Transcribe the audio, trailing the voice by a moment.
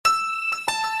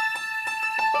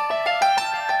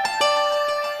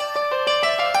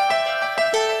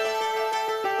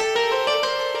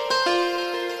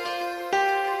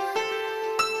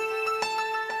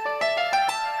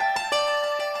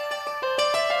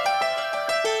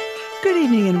Good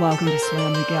evening and welcome to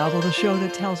Slam the Gavel, the show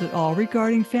that tells it all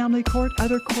regarding family court,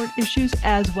 other court issues,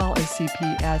 as well as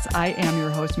CPS. I am your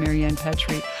host, Marianne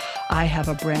Petrie. I have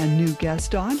a brand new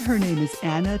guest on. Her name is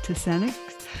Anna Tesenix.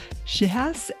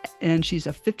 And she's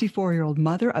a 54-year-old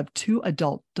mother of two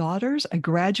adult daughters, a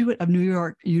graduate of New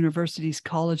York University's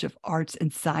College of Arts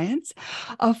and Science,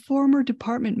 a former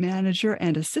department manager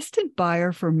and assistant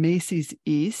buyer for Macy's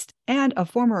East, and a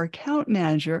former account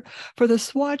manager for the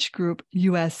Swatch Group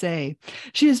USA.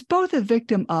 She is both a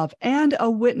victim of and a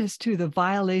witness to the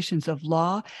violations of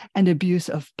law and abuse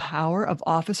of power of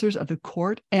officers of the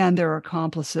court and their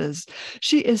accomplices.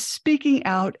 She is speaking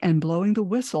out and blowing the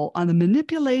whistle on the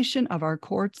manipulation of our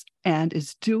courts and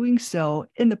is doing so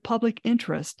in the public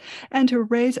interest and to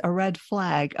raise a red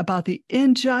flag about the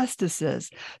injustices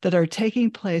that are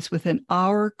taking place within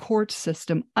our court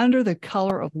system under the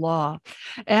color of law.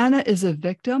 Anna is a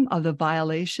victim of the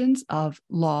violations of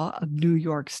law of New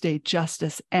York State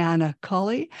Justice Anna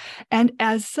Culley, and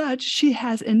as such, she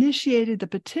has initiated the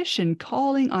petition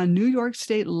calling on New York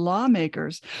State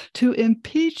lawmakers to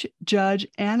impeach Judge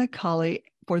Anna Culley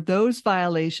for those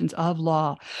violations of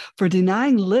law, for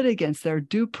denying litigants their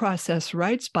due process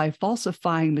rights by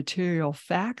falsifying material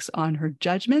facts on her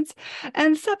judgments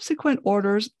and subsequent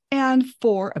orders, and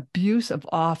for abuse of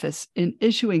office in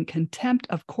issuing contempt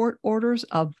of court orders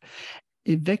of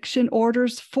eviction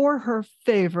orders for her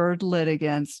favored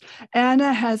litigants.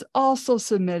 Anna has also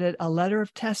submitted a letter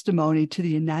of testimony to the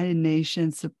United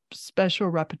Nations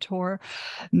Special Rapporteur,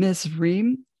 Ms.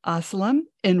 Reem Aslam,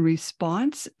 in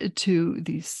response to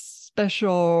the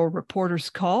special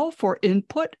reporter's call for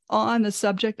input on the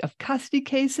subject of custody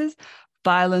cases,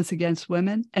 violence against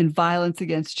women, and violence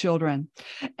against children.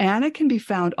 Anna can be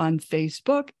found on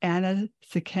Facebook, Anna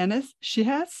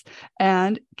Tesenix,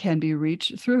 and can be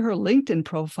reached through her LinkedIn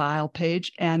profile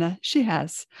page, Anna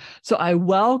Shehas. So I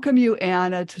welcome you,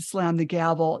 Anna, to Slam the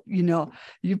Gavel. You know,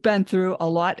 you've been through a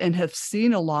lot and have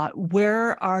seen a lot.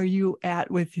 Where are you at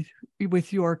with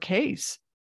your case?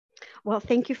 Well,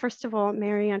 thank you, first of all,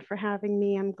 Marianne, for having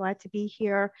me. I'm glad to be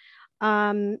here.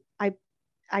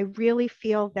 I really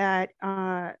feel that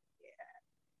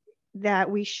that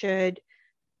we should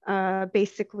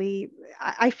basically,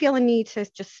 I feel a need to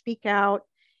just speak out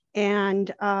and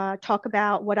talk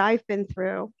about what I've been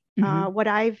through, what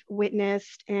I've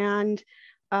witnessed, and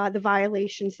the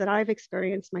violations that I've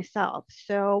experienced myself.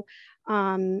 So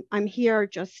I'm here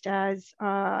just as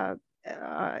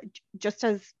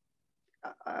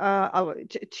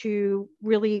to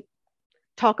really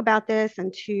talk about this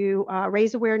and to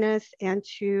raise awareness and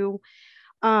to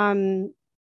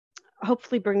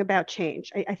hopefully bring about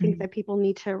change. I think that people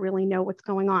need to really know what's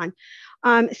going on.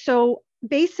 So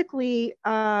basically,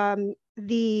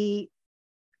 the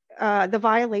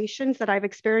violations that I've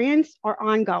experienced are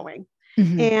ongoing.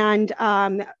 And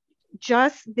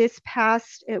just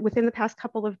within the past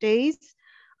couple of days,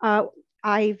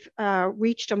 I've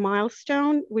reached a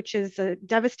milestone, which is a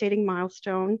devastating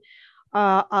milestone.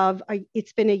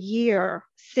 It's been a year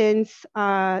since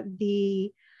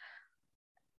the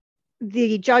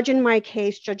judge in my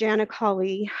case, Judge Anna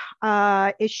Culley,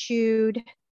 issued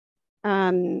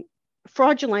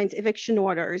fraudulent eviction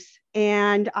orders,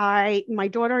 and my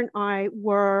daughter and I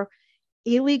were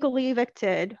illegally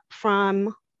evicted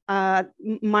from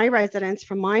my residence,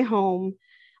 from my home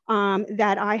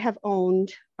that I have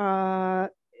owned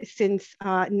since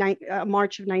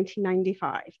March of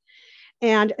 1995.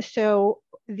 And so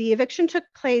the eviction took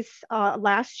place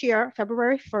last year,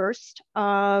 February 1st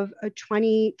of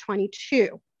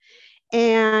 2022.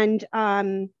 And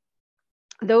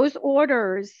those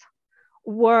orders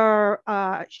were,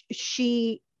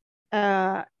 she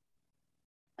went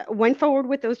forward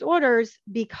with those orders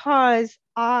because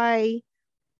I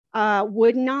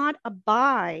would not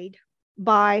abide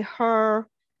by her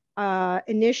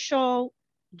initial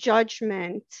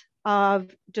judgment of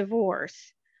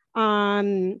divorce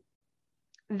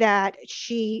that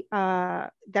she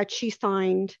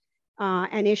signed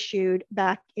and issued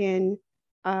back in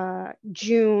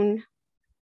June,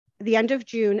 the end of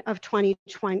June of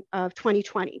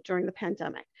 2020 during the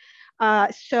pandemic.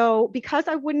 So because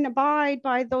I wouldn't abide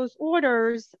by those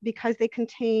orders, because they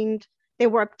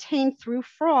were obtained through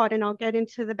fraud, and I'll get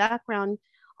into the background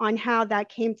on how that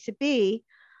came to be,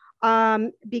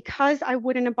 because I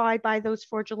wouldn't abide by those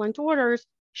fraudulent orders,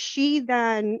 she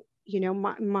then,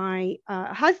 my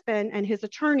husband and his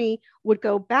attorney would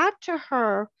go back to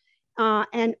her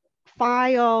and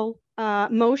file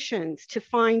motions to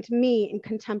find me in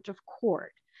contempt of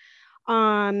court.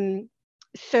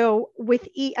 So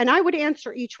and I would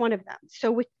answer each one of them.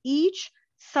 So with each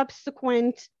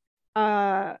subsequent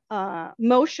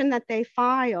motion that they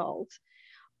filed,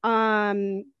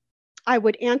 I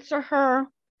would answer her,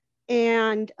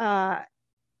 and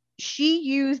she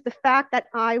used the fact that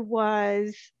I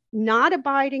was not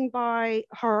abiding by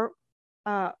her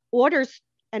orders,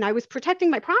 and I was protecting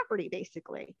my property,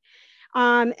 basically.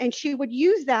 And she would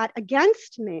use that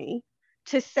against me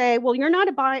to say, well, you're not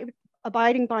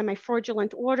abiding by my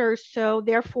fraudulent orders, so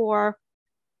therefore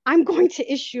I'm going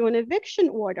to issue an eviction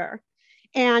order.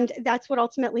 And that's what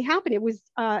ultimately happened. It was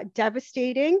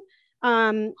devastating.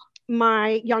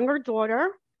 My younger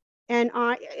daughter and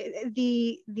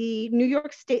the New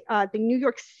York State, the New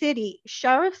York City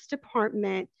Sheriff's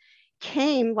Department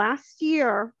came last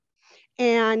year,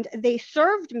 and they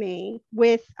served me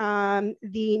with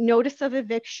the notice of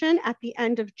eviction at the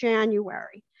end of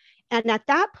January. And at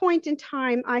that point in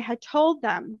time, I had told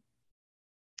them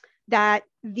that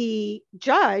the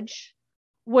judge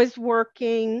was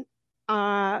working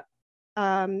with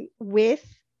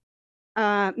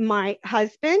my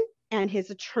husband and his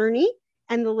attorney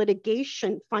and the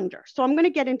litigation funder. So I'm going to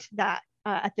get into that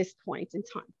at this point in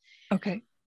time. Okay.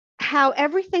 How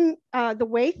everything, the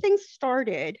way things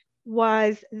started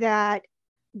was that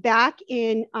back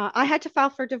in, I had to file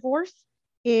for divorce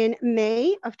in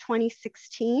May of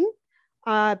 2016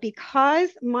 because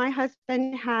my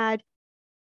husband had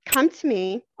come to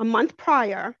me a month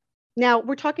prior. Now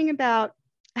we're talking about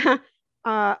a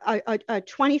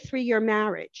 23-year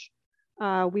marriage.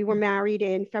 We were married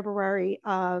in February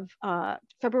 28th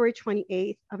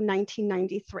of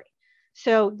 1993.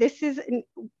 So this is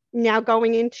now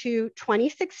going into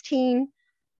 2016.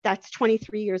 That's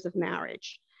 23 years of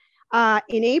marriage.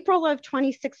 In April of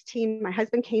 2016, my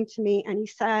husband came to me and he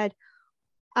said,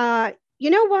 you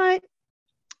know what?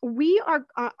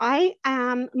 I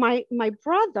am, my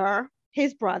brother,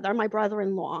 his brother, my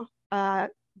brother-in-law,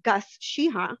 Gus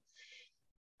Sheeha,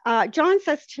 John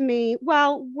says to me,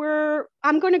 well,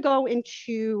 I'm going to go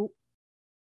into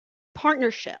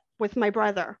partnership with my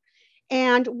brother,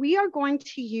 and we are going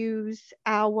to use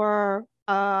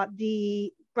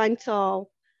the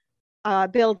rental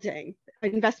building,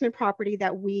 investment property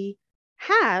that we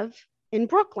have in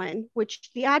Brooklyn,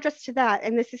 which the address to that,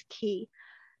 and this is key,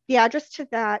 the address to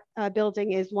that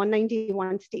building is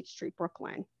 191 State Street,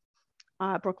 Brooklyn,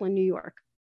 New York.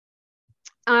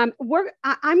 We're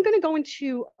going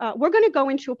to go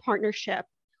into a partnership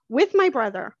with my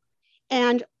brother,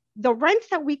 and the rents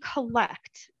that we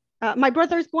collect, my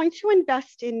brother is going to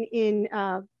invest in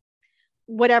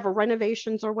whatever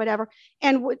renovations or whatever,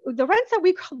 and the rents that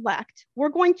we collect, we're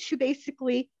going to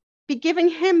basically be giving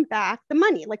him back the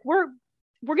money. Like we're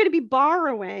going to be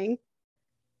borrowing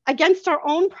against our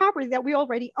own property that we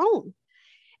already own.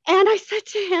 And I said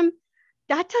to him,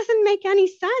 that doesn't make any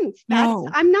sense. No.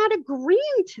 I'm not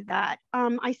agreeing to that.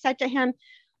 I said to him,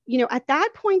 at that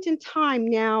point in time,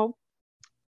 now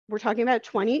we're talking about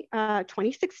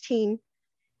 2016,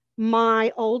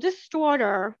 my oldest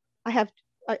daughter, I have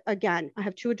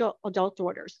two adult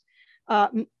daughters.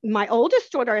 My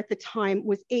oldest daughter at the time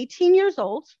was 18 years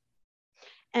old,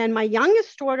 and my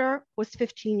youngest daughter was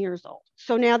 15 years old.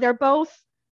 So now they're both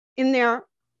in their,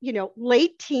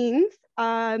 late teens.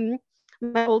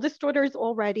 My oldest daughter is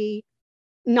already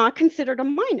not considered a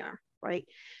minor, right?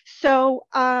 So,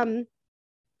 so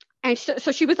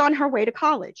she was on her way to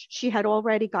college. We had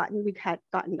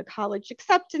gotten the college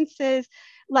acceptances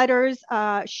letters.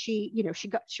 She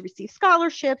received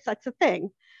scholarships. That's a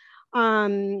thing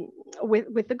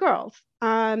with the girls,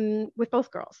 with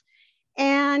both girls.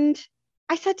 And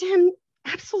I said to him,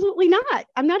 absolutely not.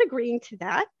 I'm not agreeing to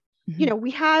that. Mm-hmm. We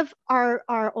have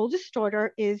our oldest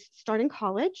daughter is starting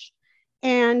college,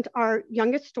 and our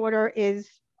youngest daughter is,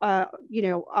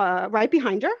 right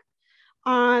behind her.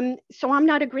 So I'm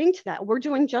not agreeing to that. We're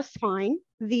doing just fine.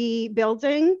 The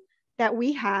building that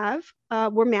we have,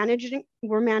 we're managing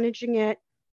it,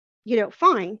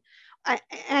 fine.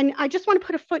 And I just want to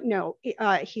put a footnote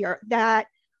here that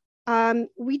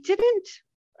we didn't,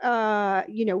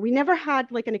 we never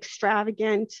had like an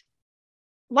extravagant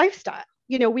lifestyle.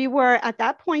 We were at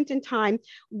that point in time,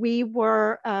 we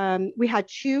had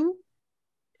two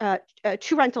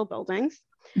rental buildings,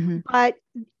 mm-hmm. But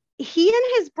he and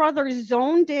his brother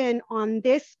zoned in on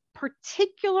this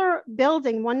particular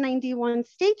building, 191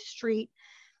 State Street,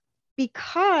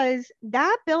 because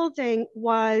that building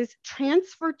was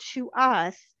transferred to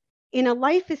us in a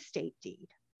life estate deed.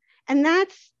 And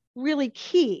that's really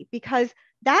key, because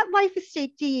that life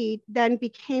estate deed then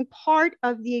became part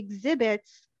of the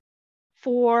exhibits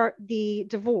for the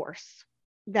divorce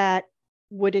that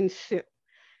would ensue.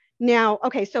 Now,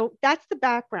 okay, so that's the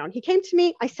background. He came to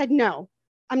me, I said, no,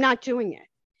 I'm not doing it.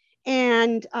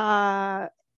 And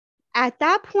At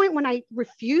that point, when I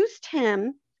refused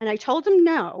him and I told him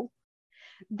no,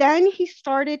 then he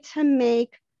started to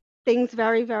make things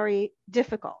very, very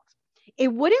difficult. It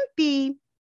wouldn't be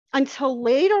until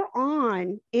later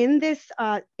on in this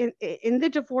in the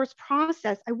divorce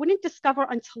process, I wouldn't discover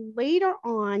until later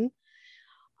on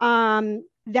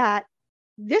that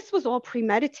this was all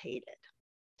premeditated.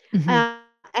 Mm-hmm.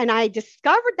 And I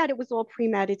discovered that it was all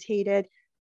premeditated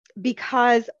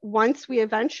because once we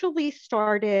eventually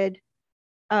started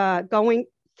going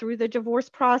through the divorce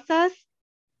process,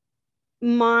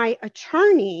 my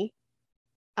attorney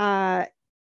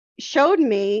showed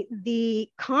me the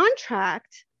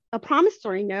contract, a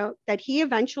promissory note that he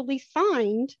eventually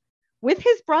signed with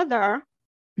his brother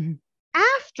Mm-hmm.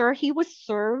 after he was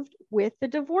served with the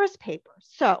divorce papers.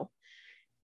 So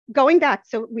going back,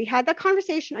 so we had that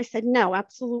conversation. I said, no,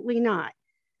 absolutely not.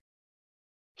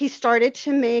 He started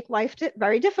to make life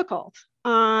very difficult.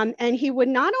 And he would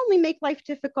not only make life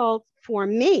difficult for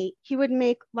me, he would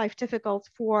make life difficult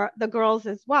for the girls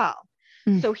as well.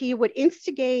 Mm. So he would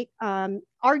instigate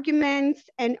arguments,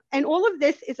 and all of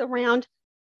this is around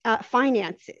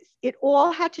finances. It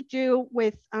all had to do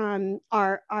with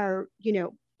our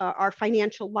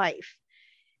financial life.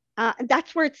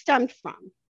 That's where it stemmed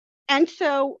from. And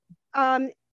so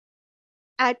at,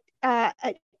 uh,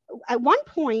 at at one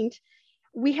point,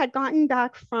 we had gotten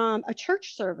back from a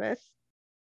church service,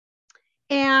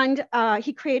 and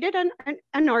he created an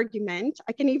argument.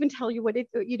 I can even tell you what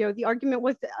the argument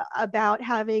was about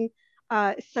having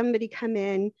somebody come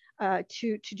in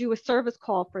to do a service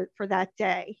call for that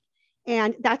day.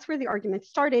 And that's where the argument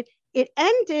started. It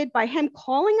ended by him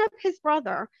calling up his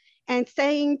brother and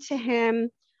saying to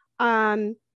him,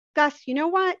 Gus, you know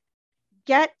what?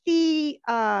 Get the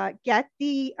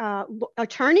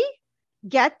attorney,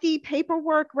 get the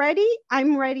paperwork ready.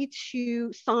 I'm ready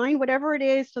to sign whatever it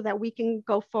is so that we can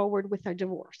go forward with a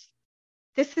divorce.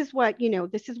 This is what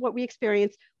we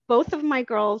experienced. Both of my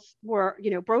girls were,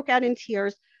 broke out in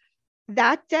tears.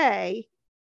 That day,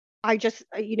 I just,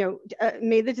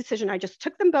 made the decision. I just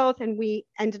took them both, and we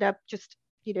ended up just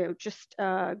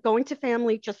going to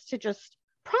family just to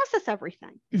process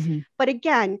everything. Mm-hmm. But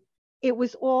again, it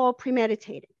was all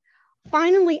premeditated.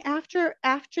 Finally, after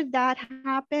that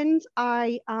happened,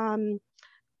 I wanted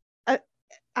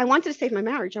to save my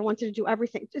marriage. I wanted to do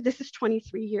everything. This is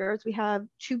 23 years. We have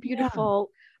two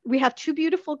beautiful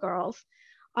girls.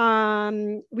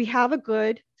 We have a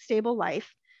good, stable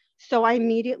life. So I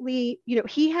immediately,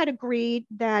 he had agreed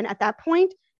then at that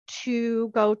point to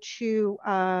go to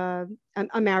a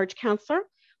marriage counselor.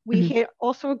 We Mm-hmm. had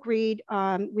also agreed,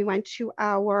 we went to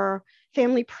our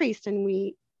family priest, and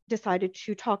we decided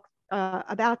to talk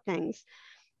about things.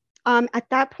 At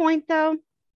that point, though,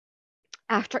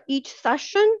 after each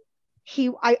session,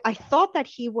 I thought that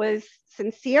he was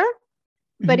sincere,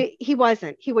 but Mm-hmm. he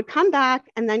wasn't. He would come back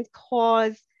and then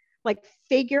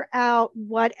figure out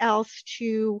what else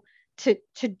to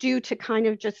do to kind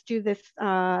of just do this,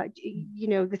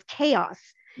 this chaos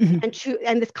Mm-hmm.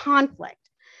 and this conflict.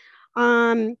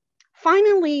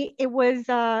 Finally, it was,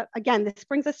 again, this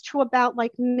brings us to about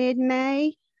like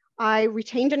mid-May. I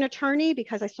retained an attorney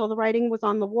because I saw the writing was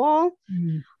on the wall.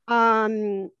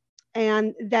 Mm-hmm.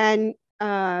 And then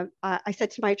I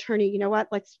said to my attorney, you know what,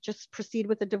 let's just proceed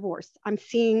with the divorce. I'm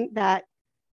seeing that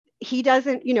he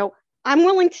doesn't, I'm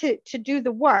willing to do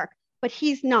the work, but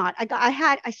he's not.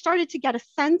 I started to get a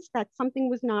sense that something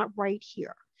was not right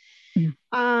here.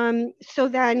 Mm-hmm. So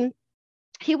then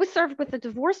he was served with the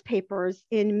divorce papers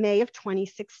in May of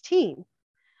 2016.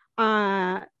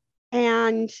 And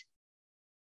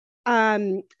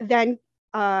then,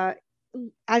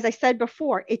 as I said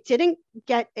before,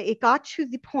 it got to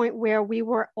the point where we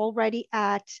were already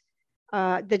at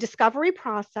the discovery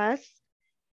process.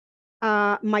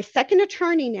 My second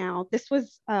attorney now,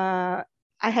 I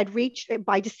had reached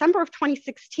by December of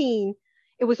 2016.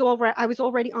 I was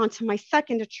already on to my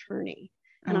second attorney.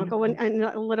 And I'll go in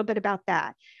a little bit about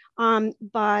that.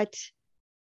 But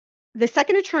the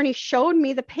second attorney showed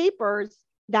me the papers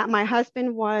that my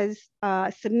husband was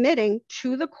submitting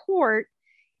to the court.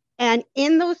 And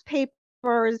in those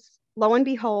papers, lo and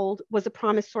behold, was a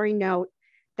promissory note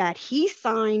that he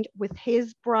signed with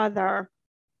his brother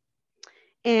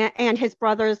and his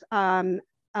brother's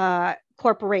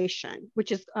corporation,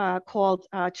 which is called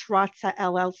Terrazza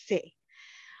LLC.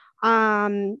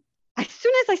 As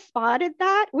soon as I spotted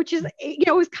that, which is,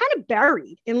 it was kind of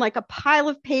buried in like a pile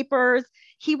of papers.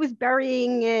 He was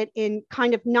burying it in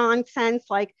kind of nonsense,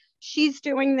 like, she's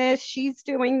doing this, she's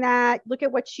doing that. Look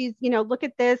at what she's, look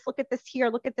at this here,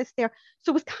 look at this there.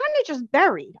 So it was kind of just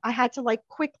buried. I had to like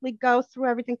quickly go through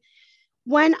everything.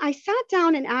 when I sat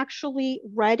down and actually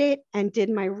read it and did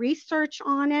my research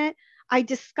on it, I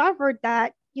discovered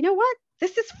that, you know what,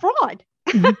 this is fraud.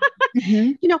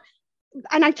 Mm-hmm. You know,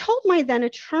 and I told my then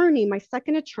attorney, my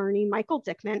second attorney, Michael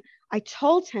Dickman, I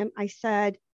told him, I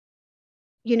said,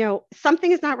 you know,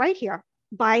 something is not right here.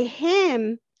 By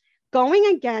him going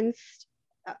against,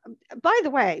 uh, by the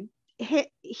way,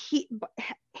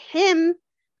 him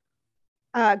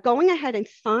going ahead and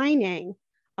signing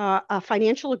a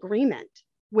financial agreement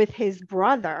with his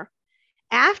brother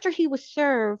after he was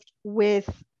served with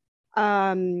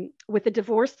a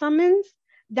divorce summons,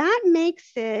 that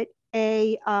makes it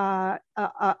a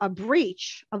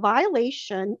breach, a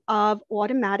violation of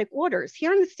automatic orders.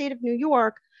 Here in the state of New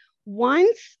York,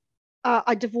 once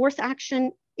a divorce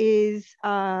action is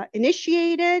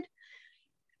initiated,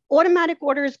 automatic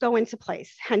orders go into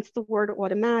place, hence the word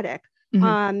automatic.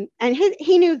 Mm-hmm. And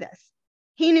he knew this.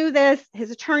 He knew this. His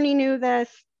attorney knew this.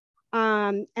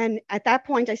 And at that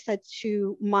point, I said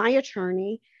to my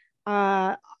attorney,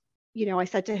 you know, I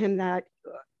said to him that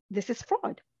this is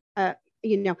fraud,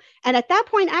 you know. And at that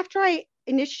point, after I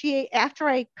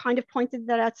kind of pointed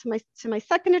that out to my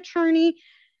second attorney,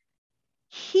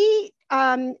 he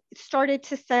started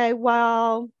to say,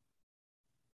 well,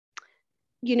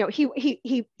 you know,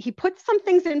 he put some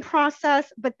things in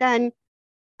process, but then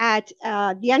at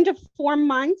the end of 4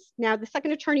 months, now the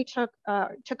second attorney took a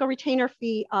retainer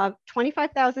fee of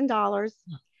 $25,000.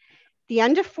 The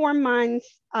end of 4 months,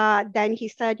 then he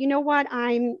said, you know what,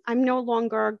 I'm no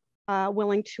longer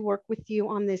willing to work with you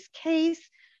on this case.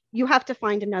 You have to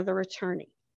find another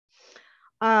attorney.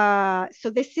 So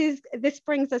this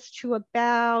brings us to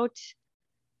about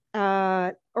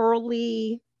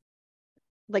early,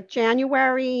 like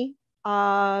January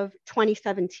of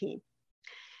 2017.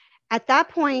 At that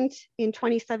point in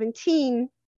 2017,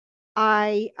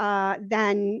 I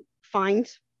then find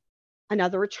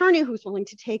another attorney who's willing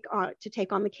to take on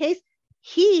the case.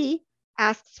 He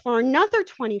asks for another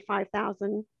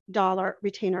 $25,000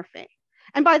 retainer fee.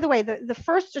 And by the way, the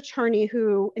first attorney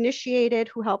who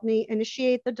helped me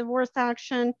initiate the divorce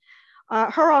action,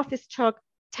 her office took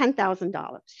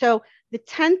 $10,000. So the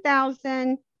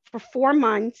 $10,000 for 4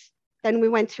 months. Then we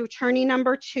went to attorney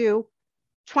number two,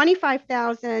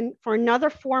 $25,000 for another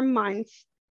 4 months.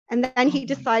 And then he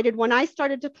decided, when I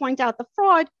started to point out the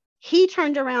fraud, he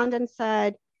turned around and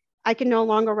said, I can no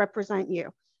longer represent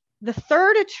you. The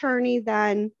third attorney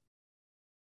then,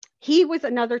 he was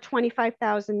another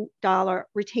 $25,000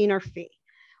 retainer fee.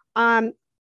 I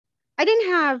didn't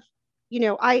have, you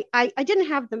know, I didn't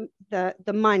have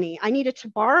the money. I needed to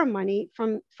borrow money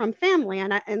from family,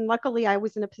 and luckily I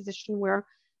was in a position where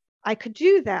I could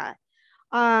do that.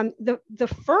 The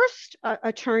first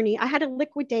attorney, I had to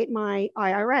liquidate my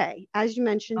IRA, as you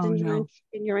mentioned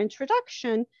in your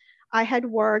introduction. I had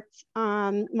worked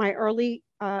my early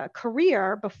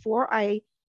career before I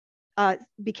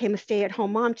became a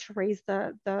stay-at-home mom to raise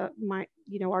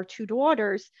our two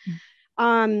daughters.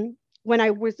 When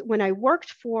I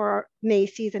worked for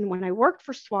Macy's and when I worked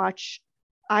for Swatch,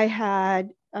 I had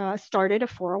started a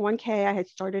 401k. I had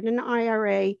started an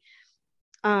IRA.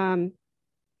 I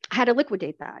had to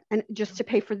liquidate that, and just to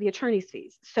pay for the attorney's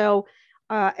fees. So,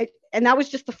 and that was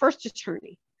just the first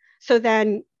attorney. So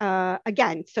then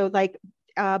again, so like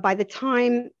by the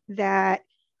time that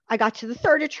I got to the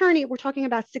third attorney, we're talking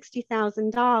about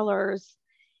 $60,000.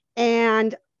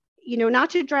 And, you know, not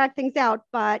to drag things out,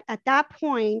 but at that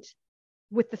point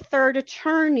with the third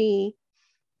attorney,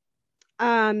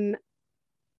 some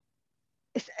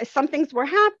things were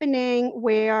happening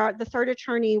where the third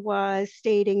attorney was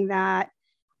stating that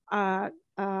my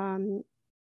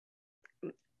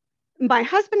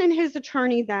husband and his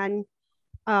attorney then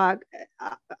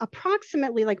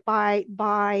approximately like by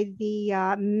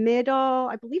the middle,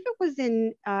 I believe it was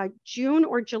in June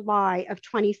or July of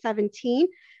 2017,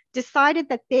 decided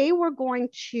that they were going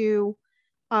to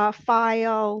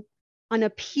file an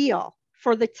appeal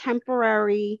for the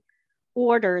temporary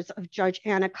orders of Judge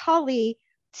Anna Cully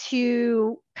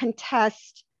to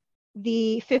contest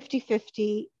the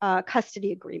 50-50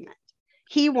 custody agreement.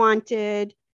 He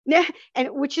wanted, and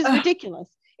which is ridiculous.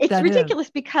 It's ridiculous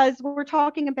because we're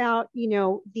talking about, you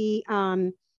know, the,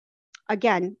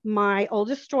 again, my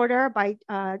oldest daughter by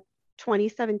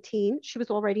 2017, she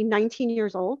was already 19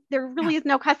 years old. There really is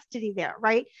no custody there,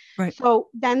 right? Right. So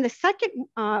then the second,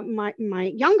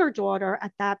 my younger daughter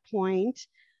at that point,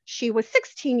 she was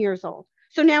 16 years old.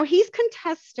 So now he's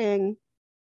contesting,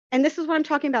 and this is what I'm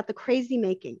talking about, the crazy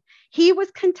making. He was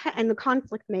and the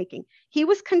conflict making. He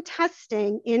was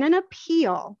contesting in an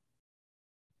appeal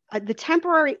the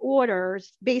temporary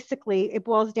orders. Basically, it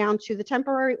boils down to the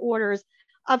temporary orders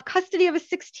of custody of a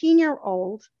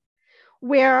 16-year-old,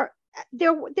 where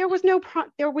there was no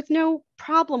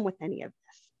problem with any of this.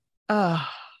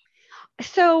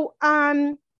 So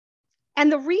and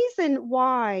the reason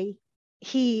why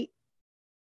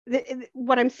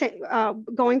what I'm saying,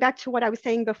 going back to what I was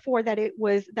saying before,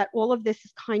 that all of this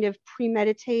is kind of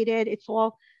premeditated. It's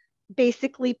all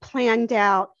basically planned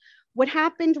out. What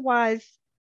happened was,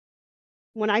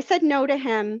 when I said no to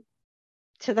him,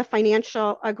 to the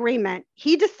financial agreement,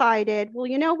 he decided, well,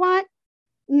 you know what?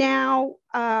 Now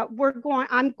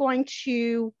I'm going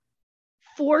to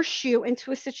force you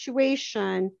into a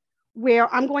situation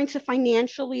where I'm going to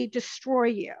financially destroy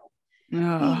you.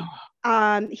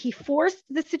 He forced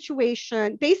the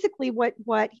situation. Basically, what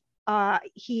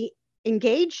he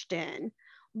engaged in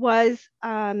was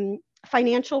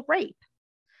financial rape.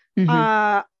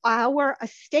 Our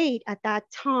estate at that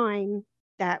time,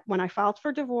 that when I filed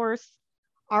for divorce,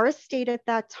 our estate at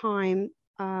that time,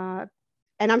 and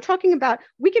I'm talking about,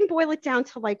 we can boil it down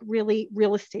to like really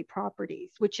real estate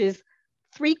properties, which is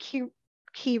 3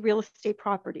 key real estate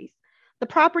properties. The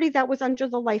property that was under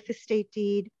the life estate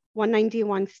deed,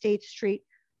 191 State Street,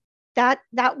 that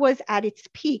was at its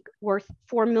peak worth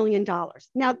 $4 million.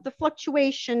 Now the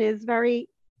fluctuation is very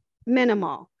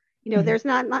minimal. There's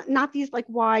not these like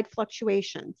wide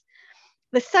fluctuations.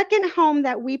 The second home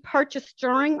that we purchased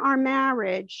during our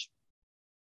marriage,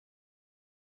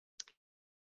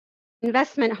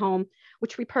 investment home,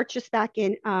 which we purchased back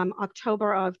in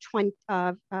October of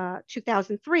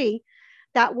 2003,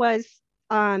 that was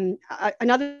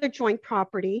another joint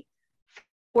property,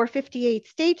 458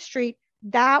 State Street.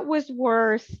 That was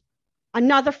worth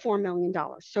another $4 million.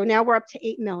 So now we're up to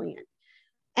 $8 million.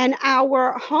 And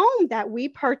our home that we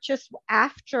purchased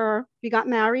after we got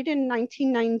married in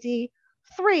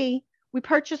 1993, we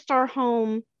purchased our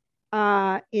home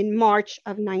in March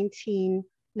of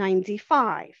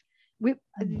 1995.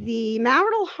 The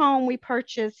marital home we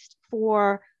purchased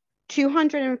for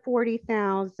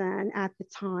 $240,000 at the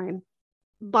time.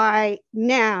 By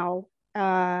now,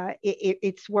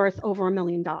 it's worth over $1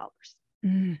 million.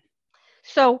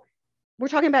 So we're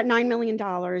talking about $9 million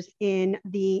in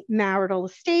the marital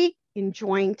estate, in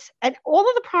joint, and all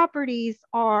of the properties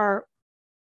are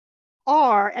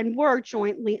and were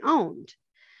jointly owned.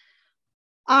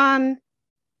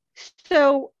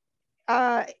 So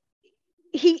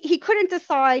he couldn't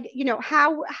decide,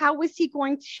 how was he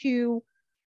going to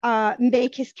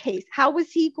make his case? How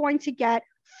was he going to get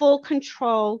full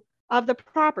control of the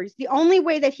properties? The only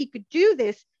way that he could do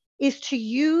this is to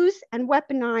use and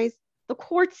weaponize the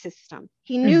court system.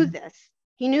 He knew this.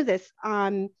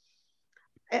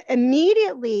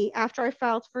 Immediately after I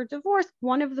filed for divorce,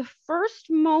 one of the first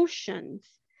motions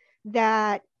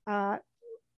that, my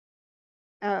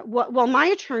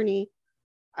attorney,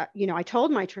 I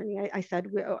told my attorney, I said,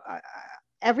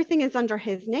 everything is under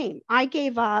his name. I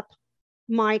gave up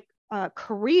my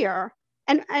career,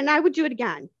 and I would do it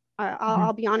again.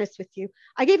 I'll be honest with you.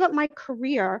 I gave up my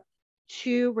career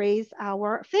to raise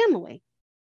our family.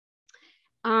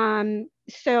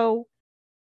 So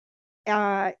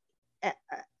at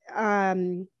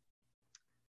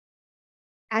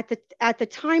the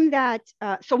time that,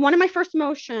 so one of my first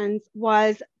motions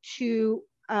was to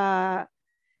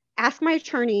ask my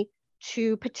attorney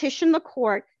to petition the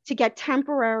court to get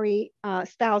temporary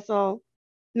spousal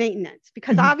maintenance,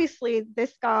 because obviously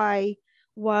this guy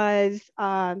was,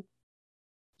 it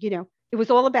was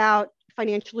all about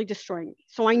financially destroying me.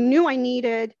 So I knew I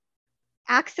needed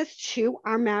access to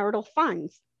our marital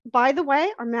funds. By the way,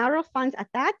 our marital funds at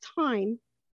that time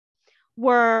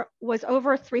was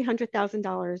over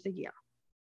 $300,000 a year.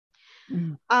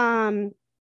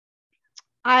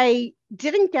 I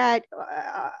didn't get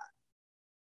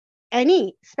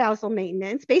any spousal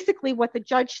maintenance. Basically, what the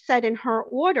judge said in her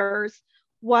orders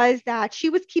was that she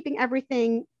was keeping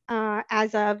everything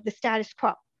as of the status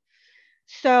quo.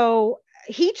 So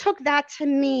he took that to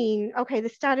mean, okay, the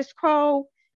status quo,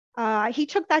 he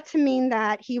took that to mean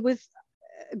that he was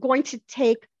going to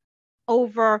take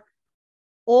over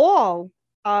all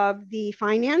of the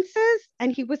finances,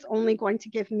 and he was only going to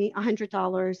give me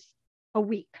 $100 a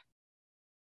week.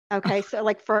 Okay, so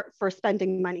like for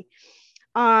spending money,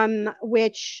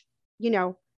 which,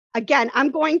 again,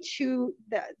 I'm going to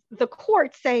the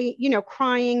court say,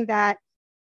 crying that,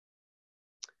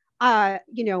 I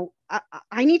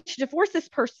need to divorce this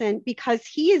person because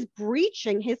he is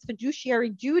breaching his fiduciary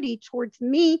duty towards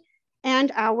me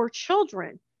and our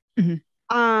children.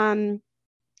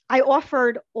 I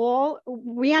offered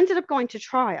we ended up going to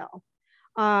trial.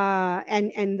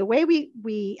 And the way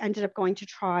we ended up going to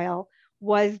trial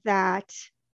was that,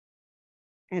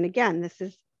 and again, this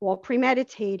is all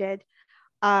premeditated,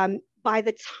 By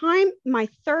the time my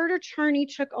third attorney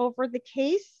took over the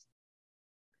case,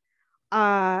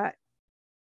 as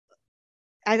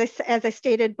I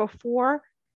stated before,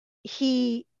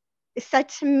 he said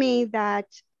to me that,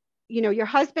 your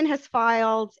husband has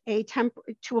filed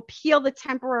to appeal the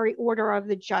temporary order of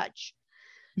the judge.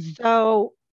 Mm-hmm.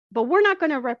 So, but we're not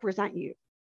going to represent you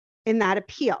in that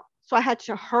appeal. So I had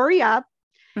to hurry up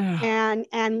and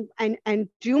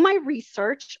do my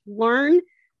research, learn,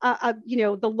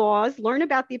 the laws, learn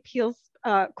about the appeals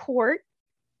court.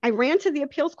 I ran to the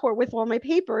appeals court with all my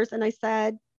papers and I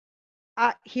said,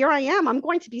 here I am. I'm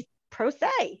going to be pro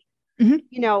se.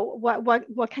 Mm-hmm.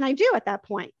 What can I do at that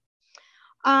point?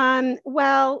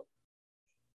 Well,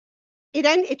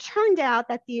 it turned out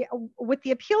that with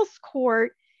the appeals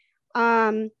court,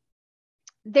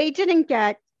 they didn't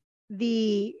get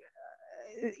the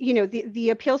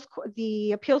appeals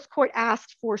court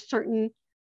asked for certain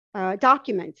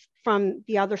documents from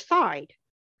the other side.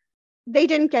 They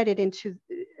didn't get it into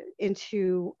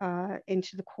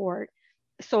the court.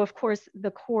 So of course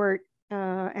the court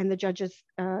and the judges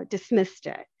dismissed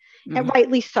it, and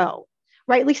rightly so,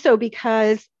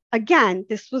 because again,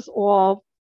 this was all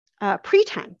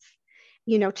pretense,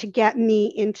 to get me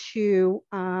into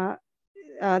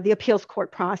the appeals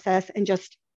court process and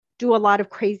just do a lot of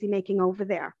crazy making over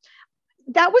there.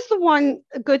 That was the one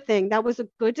good thing. That was a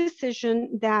good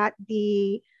decision that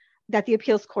the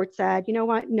appeals court said, you know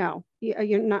what? No,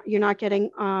 you're not getting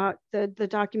the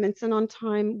documents in on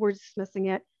time. We're dismissing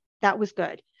it. That was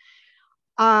good.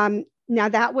 Now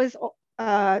that was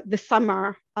the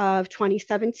summer of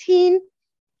 2017.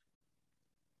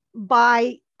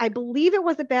 By, I believe it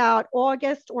was about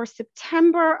August or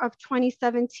September of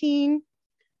 2017,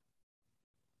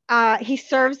 he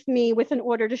serves me with an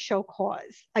order to show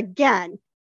cause. Again,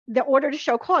 the order to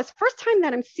show cause, first time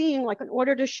that I'm seeing like an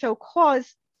order to show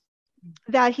cause,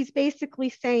 that he's basically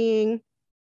saying,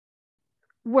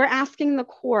 we're asking the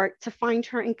court to find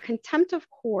her in contempt of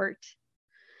court,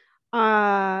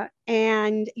 and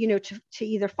to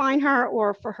either fine her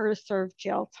or for her to serve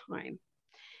jail time.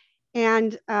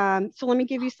 And so let me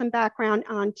give you some background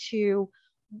onto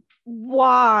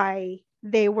why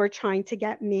they were trying to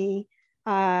get me,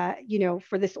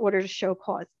 for this order to show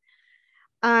cause.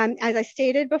 As I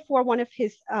stated before, one of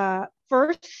his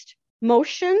first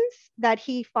motions that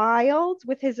he filed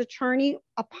with his attorney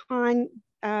upon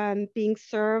being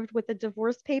served with the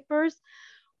divorce papers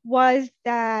was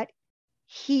that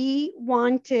he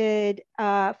wanted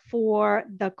for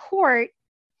the court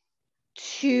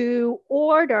to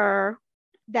order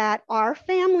that our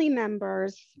family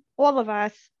members, all of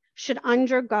us, should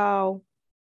undergo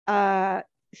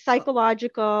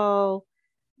psychological,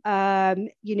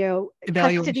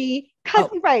 custody,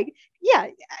 right? Yeah,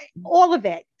 all of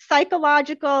it.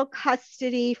 Psychological,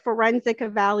 custody, forensic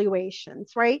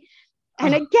evaluations, right?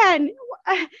 And again,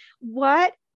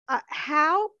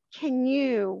 how can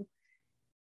you,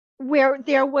 where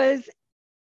there was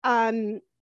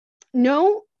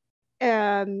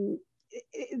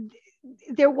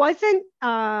there wasn't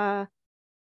a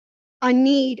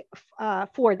need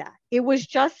for that. It was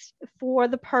just for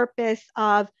the purpose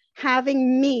of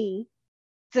having me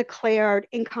declared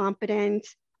incompetent,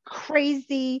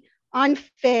 crazy,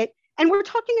 unfit. And we're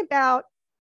talking about,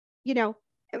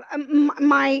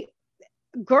 my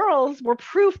girls were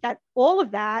proof that all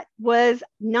of that was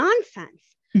nonsense.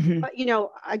 Mm-hmm. But,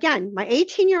 again, my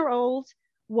 18-year-old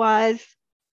was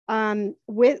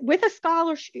with a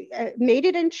scholarship, made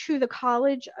it into the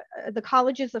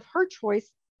colleges of her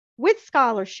choice with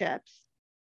scholarships.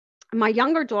 My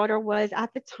younger daughter was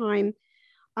at the time,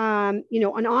 an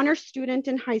honor student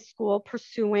in high school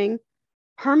pursuing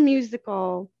her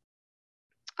musical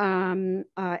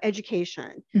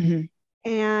education. Mm-hmm.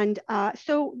 And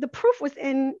so the proof was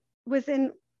in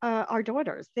our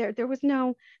daughters. There was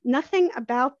nothing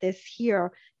about this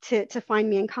here to find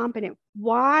me incompetent.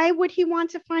 Why would he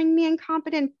want to find me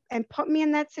incompetent and put me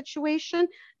in that situation?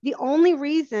 The only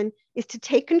reason is to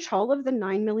take control of the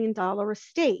 $9 million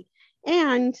estate.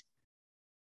 And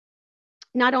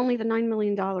not only the $9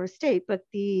 million estate, but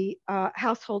the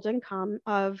household income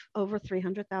of over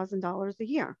 $300,000 a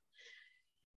year.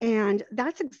 And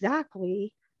that's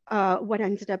exactly what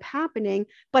ended up happening.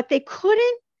 But they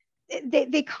couldn't.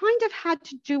 They kind of had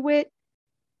to do it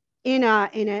in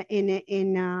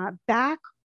a back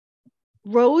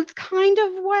roads kind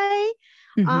of way.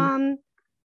 Mm-hmm.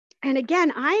 And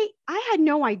again, I had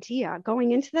no idea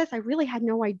going into this. I really had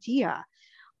no idea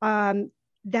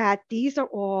that these are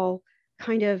all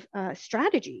kind of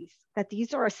strategies, that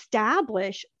these are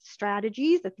established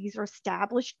strategies, that these are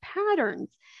established patterns.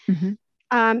 Mm-hmm.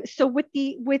 So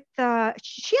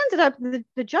she ended up,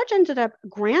 the judge ended up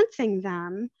granting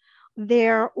them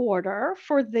their order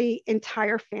for the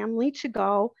entire family to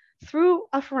go through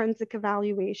a forensic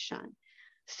evaluation.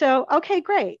 So, okay,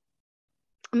 great.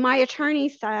 My attorney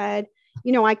said,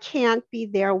 I can't be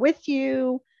there with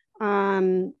you.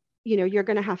 You're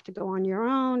going to have to go on your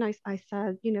own. I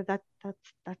said,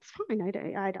 that's fine.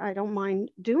 I don't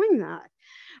mind doing that.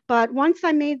 But once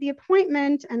I made the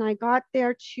appointment and I got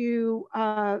there to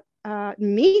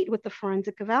meet with the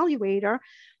forensic evaluator,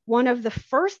 one of the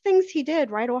first things he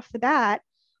did right off the bat,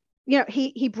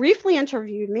 he briefly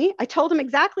interviewed me. I told him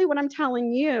exactly what I'm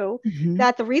telling you,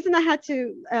 that the reason I had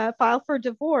to file for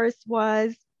divorce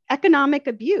was economic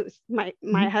abuse. My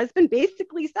husband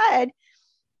basically said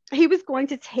he was going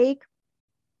to take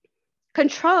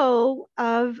control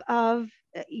of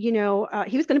he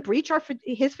was going to breach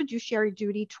his fiduciary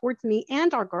duty towards me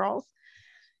and our girls,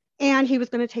 and he was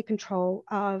going to take control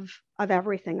of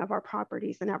everything, of our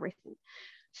properties and everything.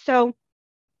 So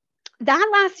that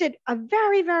lasted a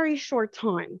very, very short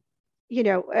time,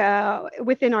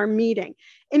 within our meeting.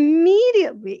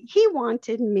 Immediately, he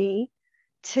wanted me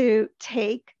to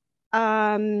take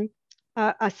a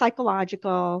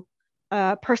psychological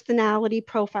personality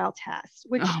profile test,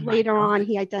 which later on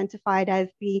he identified as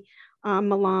the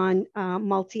Milan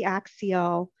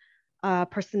multi-axial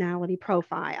personality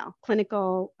profile,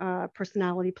 clinical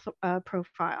personality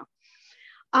profile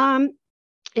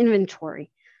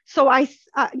inventory. So I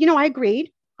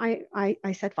agreed. I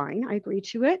said, fine, I agreed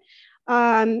to it.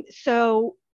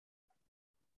 So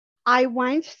I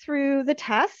went through the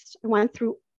test, I went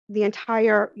through the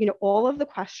entire, all of the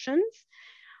questions.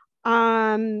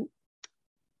 And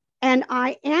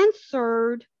I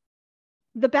answered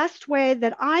the best way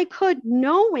that I could,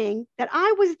 knowing that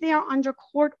I was there under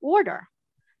court order.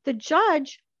 The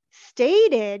judge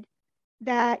stated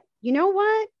that, you know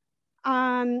what,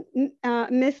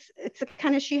 Miss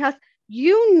Kaneshihas,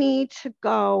 you need to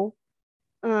go.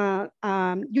 You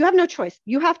have no choice.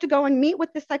 You have to go and meet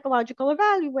with the psychological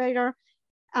evaluator,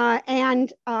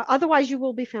 and otherwise you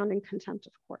will be found in contempt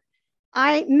of court.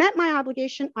 I met my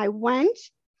obligation. I went.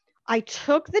 I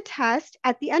took the test.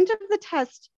 At the end of the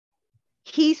test,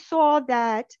 he saw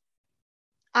that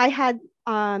I had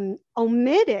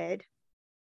omitted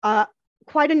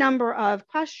quite a number of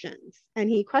questions, and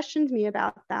he questioned me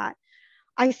about that.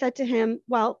 I said to him,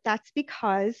 well, that's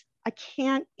because I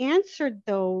can't answer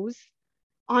those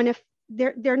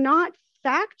they're not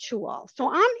factual.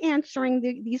 So I'm answering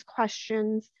these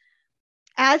questions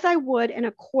as I would in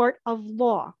a court of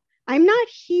law. I'm not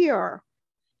here,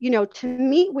 to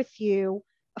meet with you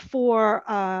for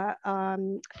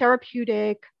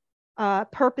therapeutic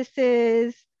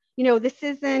purposes. This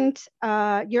isn't,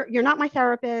 you're not my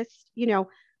therapist.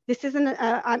 This isn't,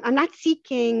 I'm not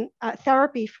seeking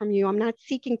therapy from you. I'm not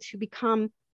seeking to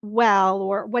become well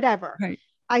or whatever. Right.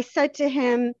 I said to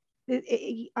him,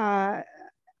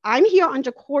 I'm here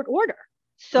under court order.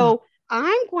 So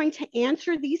I'm going to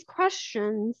answer these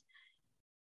questions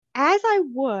as I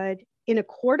would in a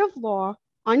court of law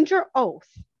under oath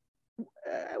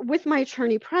with my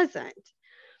attorney present.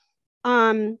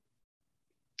 And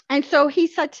so he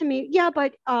said to me, yeah,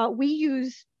 but we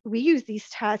use these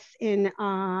tests in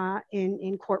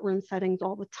courtroom settings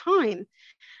all the time.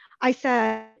 I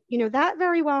said, that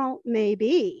very well may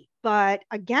be, but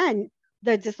again,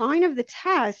 the design of the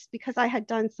test, because I had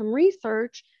done some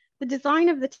research, the design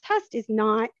of the test is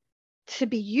not to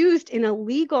be used in a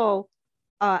legal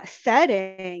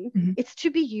setting. Mm-hmm. It's to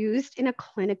be used in a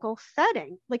clinical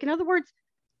setting. Like, in other words,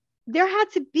 there had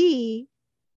to be,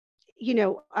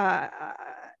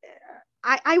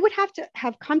 I would have to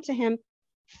have come to him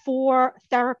for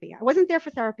therapy. I wasn't there for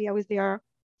therapy. I was there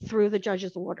through the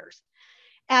judge's orders.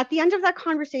 At the end of that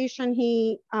conversation,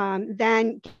 he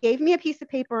then gave me a piece of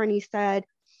paper and he said,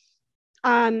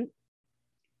 well,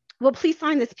 please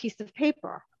sign this piece of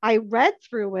paper. I read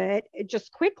through it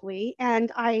just quickly,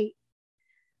 and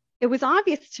it was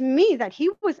obvious to me that he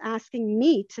was asking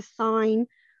me to sign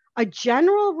a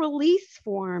general release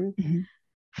form mm-hmm.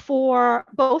 for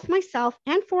both myself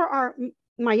and for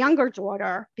my younger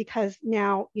daughter, because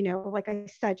now, like I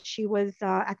said, she was,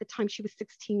 at the time, she was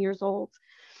 16 years old.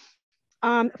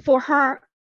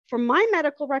 For my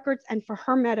medical records and for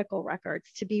her medical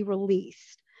records to be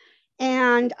released.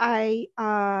 And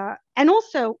and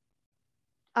also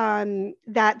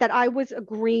that I was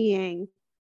agreeing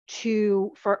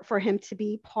for him to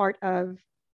be part of,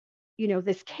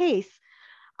 this case.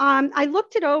 I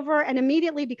looked it over, and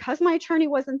immediately, because my attorney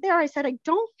wasn't there, I said, I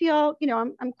don't feel,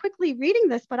 I'm quickly reading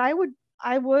this, but I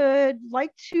would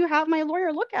like to have my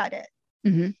lawyer look at it.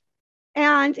 Mm-hmm.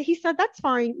 And he said, that's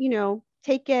fine.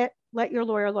 take it, let your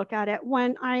lawyer look at it.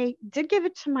 When I did give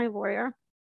it to my lawyer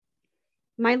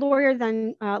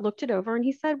then looked it over and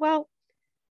he said, well,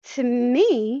 to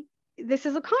me, this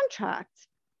is a contract.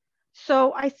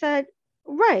 So I said,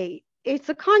 right, it's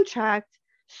a contract.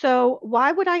 So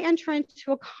why would I enter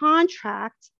into a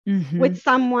contract with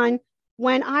someone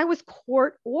when I was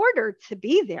court ordered to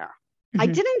be there? I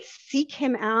didn't seek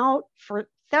him out for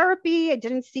therapy. I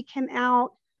didn't seek him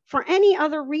out for any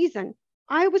other reason.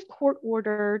 I was court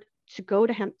ordered to go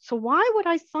to him. So why would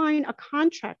I sign a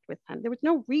contract with him? There was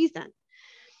no reason.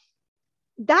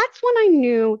 That's when I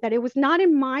knew that it was not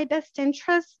in my best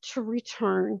interest to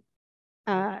return,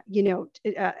 to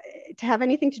have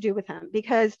anything to do with him,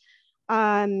 because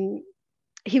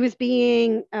he was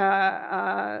being,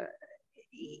 by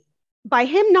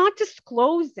him not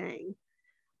disclosing,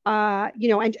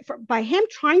 by him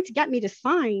trying to get me to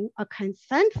sign a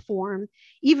consent form,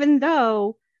 even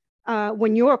though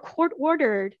when you're court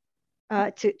ordered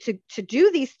to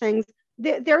do these things,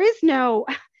 there is no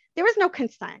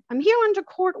consent. I'm here under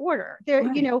court order. There,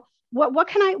 right. What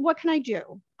can I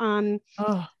do?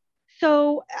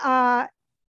 So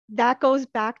that goes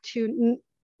back to.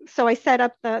 So I set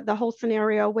up the whole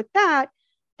scenario with that.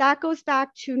 That goes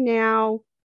back to now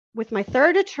with my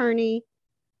third attorney.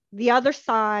 The other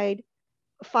side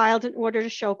filed an order to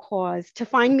show cause to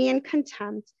find me in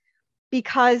contempt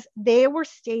because they were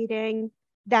stating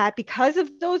that because of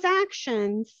those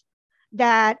actions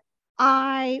that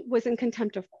I was in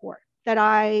contempt of court, that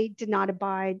I did not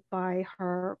abide by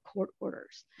her court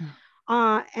orders.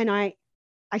 And I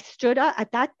stood up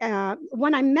at that,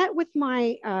 when I met with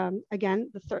my, again,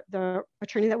 the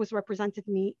attorney that was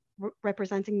representing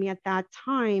me at that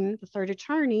time, the third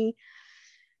attorney,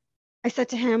 I said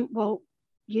to him, well,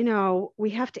 we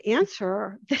have to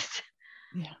answer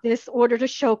this order to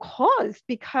show cause,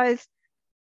 because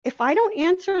if I don't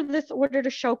answer this order to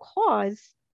show cause,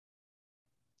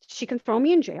 she can throw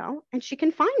me in jail and she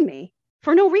can fine me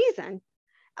for no reason.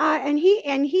 And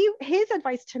his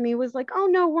advice to me was like, oh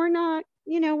no, we're not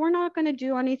going to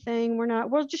do anything.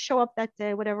 We'll just show up that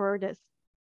day, whatever it is.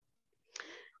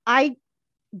 I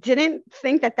didn't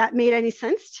think that made any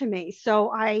sense to me.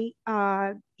 So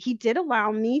he did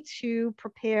allow me to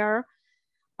prepare,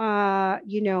 my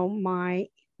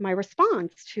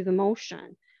response to the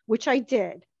motion, which I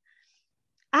did.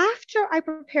 After I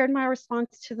prepared my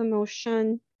response to the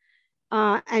motion,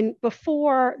 and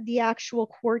before the actual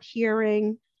court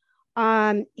hearing,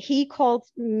 he called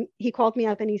me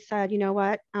up and he said, you know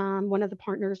what, one of the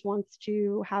partners wants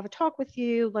to have a talk with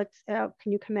you.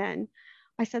 Can you come in?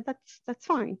 I said, that's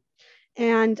fine.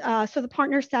 And so the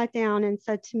partner sat down and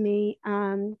said to me,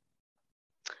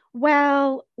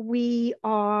 well, we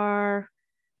are,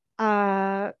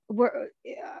 we're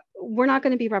not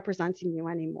going to be representing you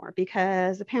anymore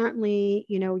because apparently,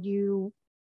 you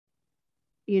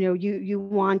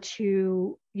want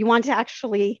to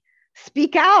actually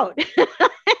speak out.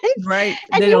 Right.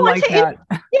 And they don't like that.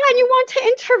 And you want to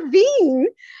intervene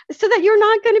so that you're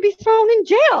not going to be thrown in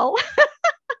jail.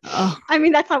 Oh. I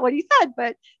mean, that's not what he said,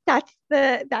 but that's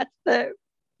the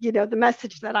the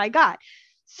message that I got.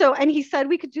 So, and he said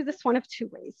we could do this one of two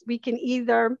ways. You can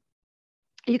either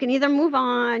move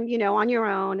on, on your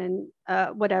own and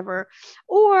whatever,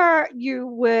 or you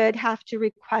would have to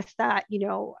request that,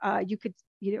 you could,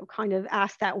 kind of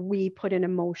ask that we put in a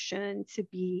motion to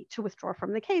withdraw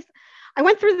from the case. I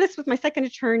went through this with my second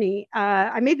attorney.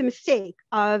 I made the mistake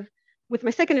with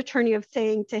my second attorney of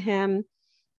saying to him,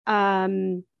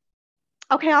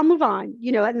 okay, I'll move on,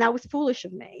 and that was foolish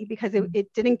of me because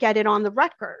it didn't get it on the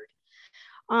record.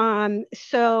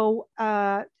 So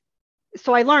I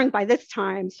learned by this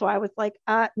time. So I was like,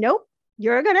 nope,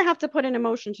 you're going to have to put in a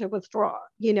motion to withdraw.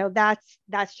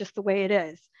 That's just the way it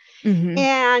is. Mm-hmm.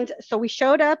 And so we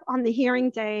showed up on the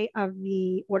hearing day of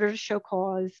the order to show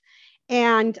cause.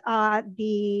 And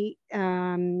the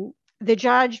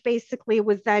judge basically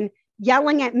was then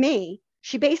yelling at me.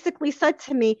 She basically said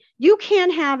to me, you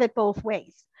can't have it both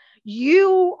ways.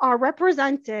 You are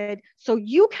represented, so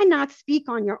you cannot speak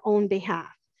on your own behalf.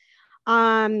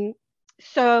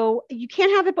 So you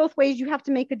can't have it both ways. You have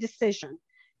to make a decision.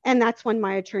 And that's when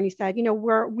my attorney said,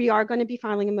 we are going to be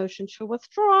filing a motion to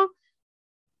withdraw.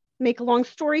 Make a long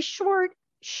story short,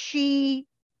 she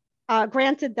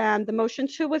granted them the motion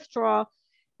to withdraw.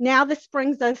 Now this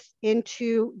brings us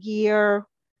into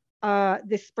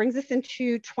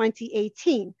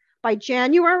 2018. By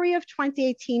January of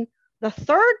 2018, the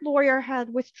third lawyer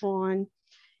had withdrawn.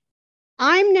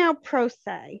 I'm now pro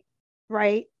se.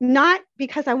 Right? Not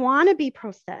because I want to be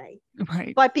pro se,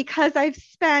 right, but because I've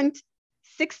spent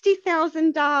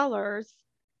 $60,000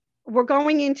 we're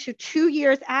going into 2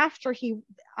 years after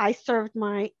I served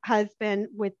my husband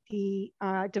with the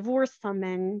divorce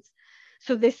summons.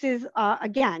 So this is,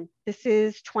 again, this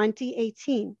is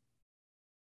 2018.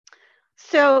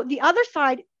 So the other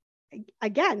side,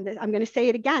 again, I'm going to say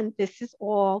it again, this is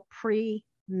all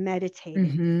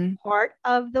premeditated, part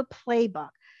of the playbook.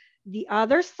 The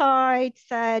other side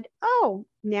said, oh,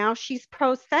 now she's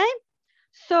pro se,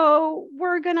 so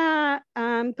we're going to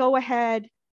go ahead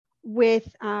with,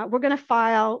 we're going to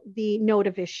file the note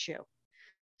of issue.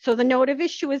 So the note of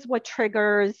issue is what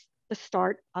triggers the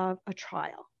start of a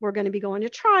trial. We're going to be going to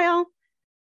trial.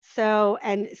 So,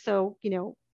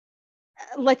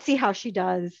 let's see how she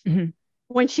does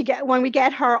when we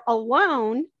get her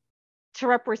alone to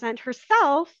represent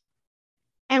herself,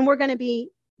 and we're going to be,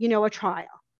 a trial.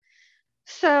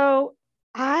 So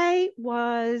I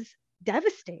was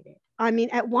devastated. I mean,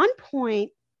 at one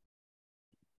point,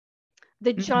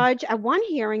 the judge, at one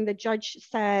hearing, the judge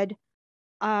said,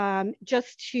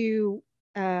 just to,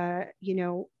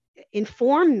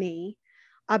 inform me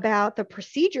about the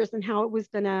procedures and how it was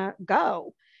going to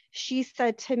go, she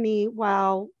said to me,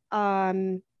 well,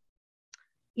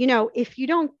 if you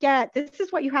don't get, this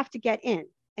is what you have to get in.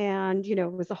 And,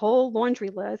 it was a whole laundry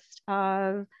list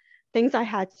of things I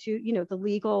had to, the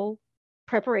legal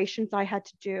preparations I had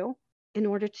to do in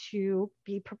order to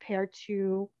be prepared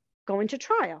to go into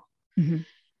trial.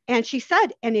 And she said,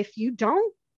 and if you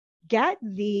don't get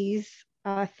these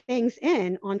things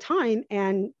in on time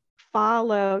and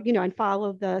follow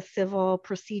the civil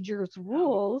procedures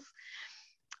rules,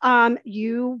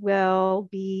 you will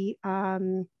be,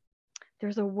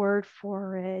 there's a word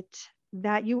for it,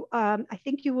 that you, I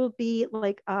think you will be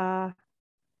like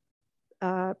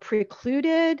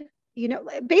precluded,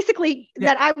 basically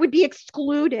that I would be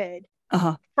excluded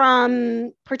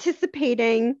from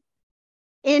participating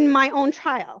in my own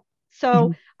trial.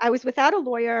 So I was without a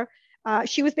lawyer.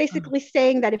 She was basically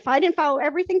saying that if I didn't follow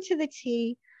everything to the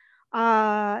T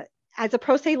as a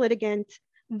pro se litigant,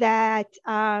 that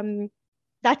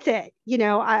that's it.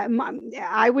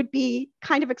 I would be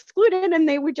kind of excluded and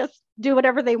they would just do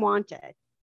whatever they wanted.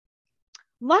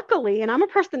 Luckily, and I'm a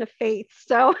person of faith,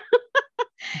 so,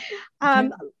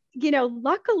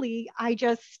 luckily I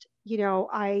just,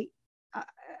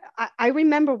 I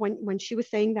remember when she was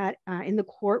saying that in the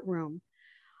courtroom,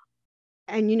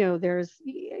 and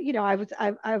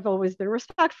I've always been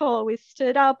respectful, always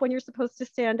stood up when you're supposed to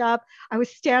stand up. I was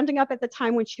standing up at the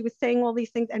time when she was saying all these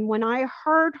things, and when I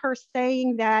heard her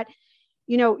saying that,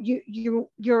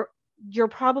 you're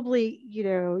probably,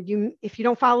 if you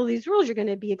don't follow these rules, you're going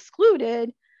to be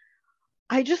excluded.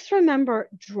 I just remember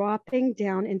dropping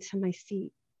down into my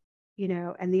seat,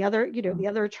 and the other, the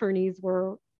other attorneys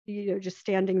were, just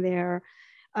standing there.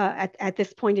 At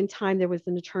this point in time, there was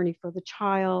an attorney for the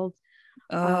child.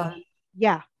 There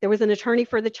was an attorney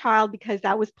for the child, because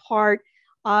that was part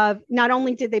of, not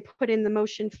only did they put in the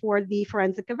motion for the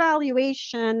forensic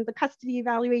evaluation, the custody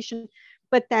evaluation,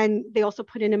 but then they also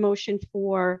put in a motion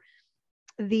for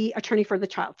the attorney for the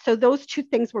child. So those two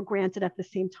things were granted at the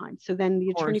same time. So then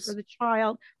the attorney for the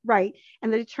child, right,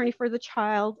 and the attorney for the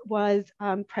child was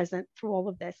present through all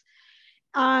of this.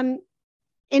 In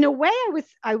a way,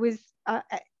 I was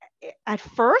at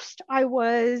first I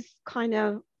was kind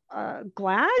of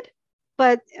glad,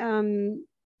 but the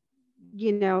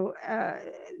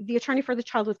attorney for the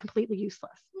child was completely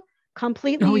useless.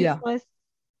 Useless.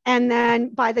 And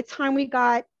then by the time we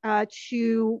got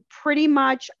to pretty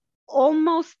much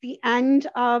almost the end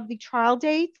of the trial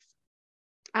dates,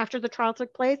 after the trial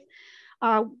took place,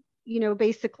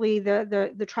 basically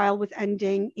the trial was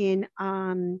ending in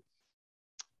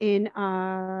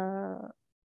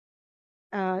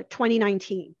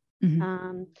 2019.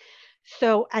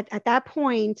 So at that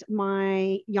point,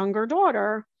 my younger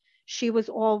daughter, she was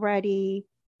already,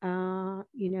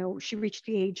 she reached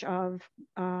the age of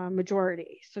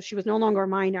majority. So she was no longer a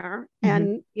minor.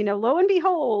 And, lo and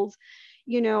behold,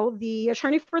 the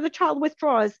attorney for the child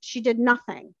withdraws. She did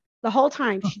nothing the whole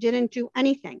time. She didn't do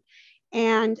anything.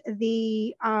 And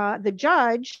the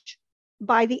judge,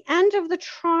 by the end of the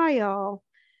trial,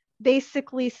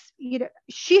 basically,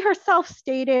 she herself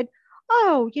stated,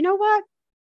 oh, you know what?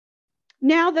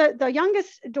 Now the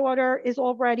youngest daughter is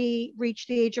already reached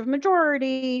the age of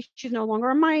majority. She's no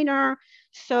longer a minor.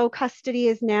 So custody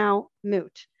is now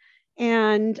moot.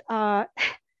 And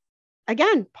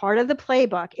again, part of the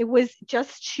playbook, it was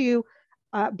just to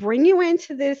bring you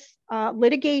into this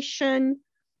litigation,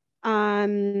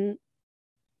 into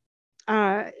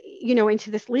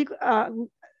this legal,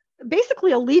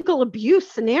 basically a legal abuse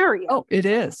scenario. Oh, it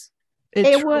is.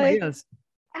 It truly is.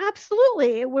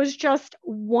 Absolutely. It was just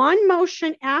one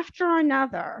motion after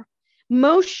another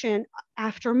motion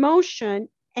after motion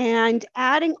and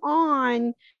adding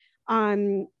on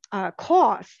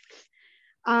costs.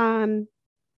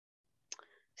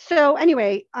 So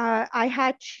anyway, I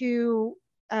had to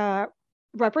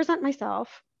represent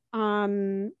myself,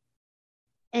 and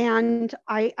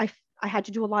I had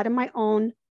to do a lot of my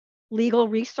own legal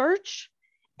research,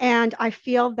 and I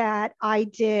feel that I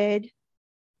did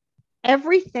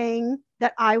everything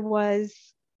that I was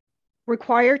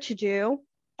required to do.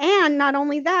 And not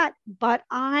only that, but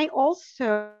I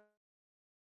also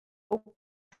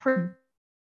presented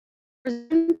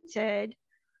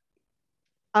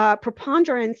through a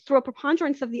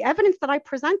preponderance of the evidence that I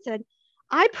presented.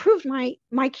 I proved my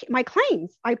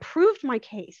claims. I proved my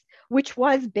case, which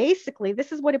was basically,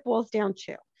 this is what it boils down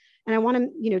to. And I want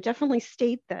to, definitely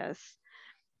state this,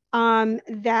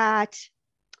 that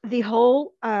the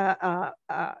whole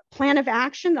plan of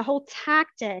action, the whole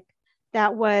tactic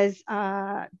that was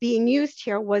being used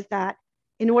here was that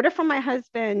in order for my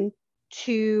husband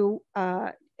to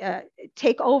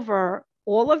take over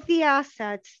all of the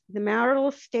assets, the marital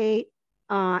estate,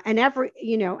 and every,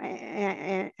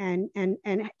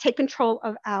 and take control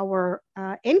of our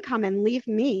income and leave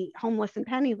me homeless and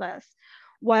penniless,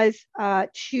 was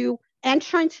to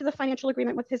enter into the financial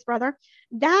agreement with his brother.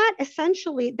 That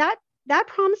essentially, that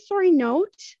promissory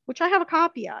note, which I have a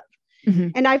copy of,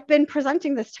 and I've been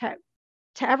presenting this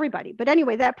to everybody. But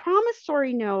anyway, that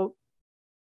promissory note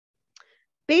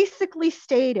basically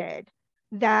stated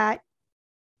that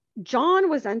John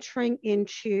was entering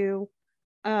into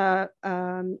a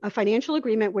financial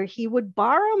agreement where he would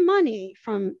borrow money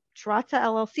from Trata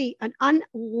LLC, an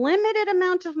unlimited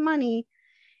amount of money,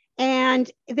 and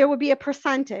there would be a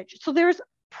percentage. So there's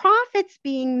profits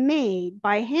being made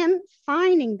by him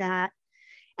signing that.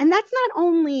 And that's not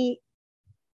only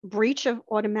breach of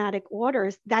automatic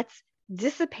orders, that's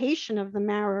dissipation of the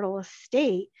marital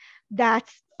estate,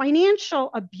 that's financial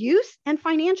abuse and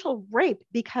financial rape,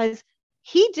 because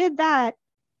he did that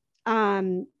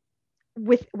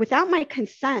without my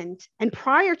consent and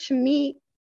prior to me,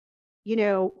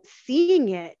 seeing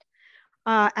it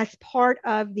as part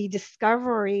of the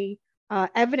discovery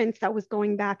evidence that was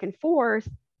going back and forth.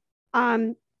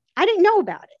 I didn't know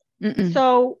about it.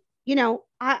 So,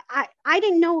 I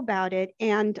didn't know about it.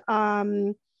 And,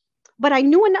 but I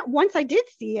knew enough, once I did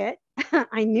see it,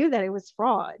 I knew that it was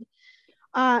fraud.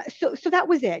 So that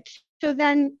was it. So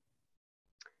then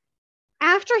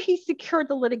after he secured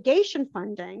the litigation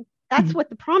funding, that's what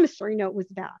the promissory note was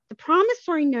about. The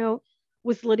promissory note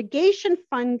was litigation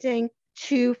funding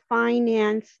to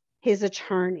finance his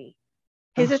attorney,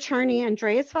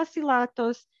 Andreas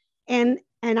Vasilatos. And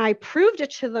I proved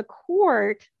it to the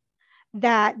court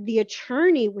that the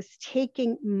attorney was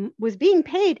being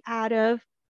paid out of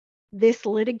this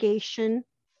litigation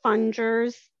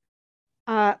funder's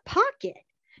pocket.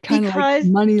 Kind of like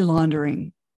money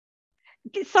laundering.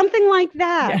 Something like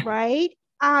that, right?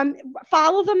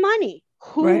 Follow the money.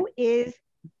 Who is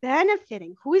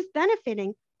benefiting?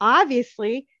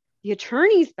 Obviously, the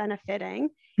attorney's benefiting,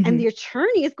 and the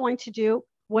attorney is going to do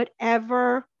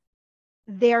whatever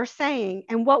they're saying.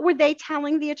 And what were they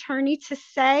telling the attorney to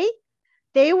say?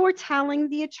 They were telling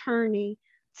the attorney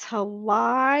to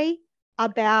lie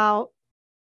about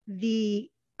the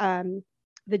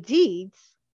deeds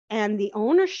and the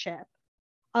ownership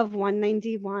of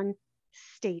 191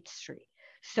 State Street.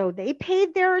 So they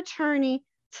paid their attorney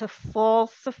to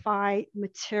falsify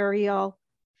material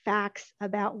facts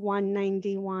about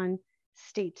 191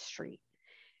 State Street,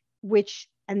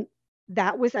 and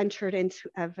that was entered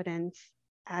into evidence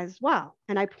as well.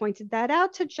 And I pointed that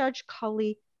out to Judge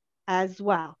Cully as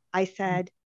well. I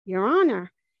said, Your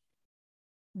Honor,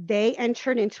 they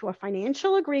entered into a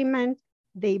financial agreement.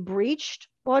 They breached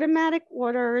automatic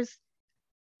orders.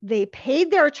 They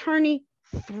paid their attorney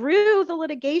through the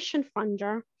litigation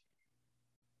funder.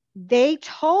 They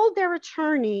told their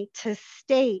attorney to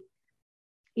state,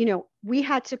 we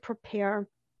had to prepare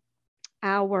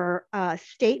our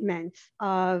statements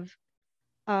of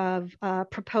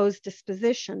proposed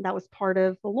disposition. That was part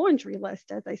of the laundry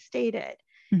list, as I stated.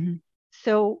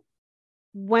 So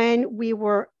when we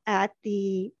were at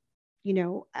the,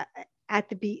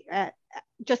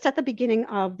 just at the beginning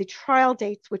of the trial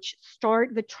dates,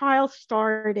 the trial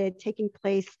started taking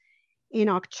place in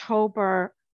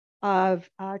October of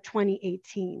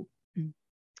 2018.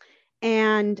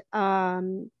 And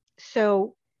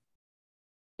so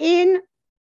in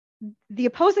the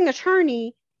opposing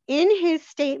attorney, in his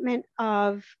statement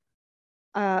of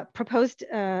proposed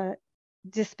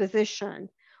disposition,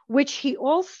 which it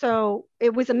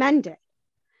was amended.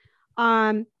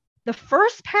 The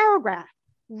first paragraph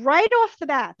right off the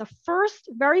bat, the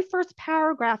very first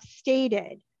paragraph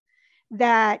stated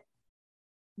that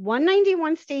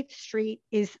 191 State Street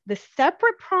is the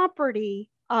separate property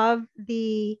of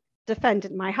the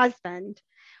defendant, my husband,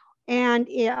 and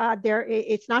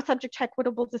it's not subject to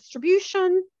equitable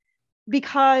distribution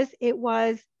because it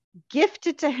was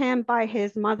gifted to him by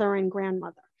his mother and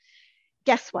grandmother.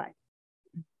 Guess what?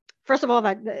 First of all,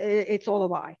 that it's all a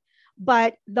lie.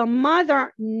 But the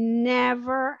mother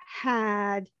never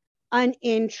had an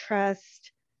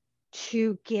interest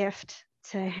to gift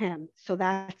to him. So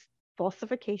that's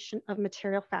falsification of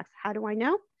material facts. How do I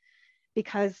know?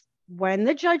 Because when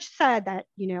the judge said that,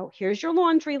 here's your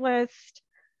laundry list,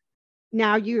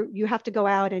 now you have to go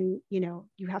out and, you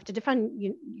have to defend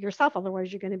yourself,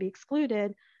 otherwise you're going to be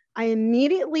excluded. I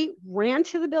immediately ran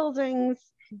to the buildings,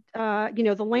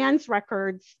 the lands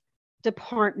records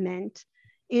department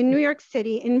in New York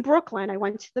City, in Brooklyn. I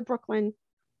went to the Brooklyn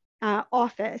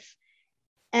office,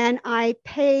 and I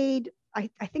paid, I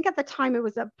think at the time it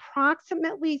was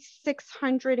approximately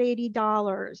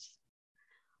 $680,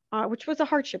 which was a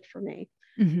hardship for me,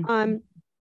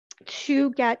 to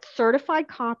get certified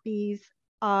copies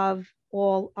of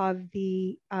all of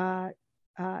the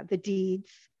deeds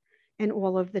and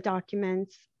all of the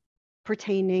documents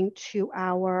pertaining to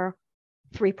our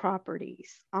 3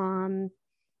 properties.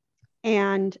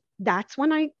 And that's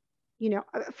when I,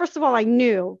 first of all, I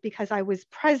knew because I was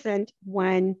present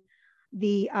when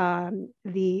the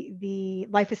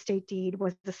life estate deed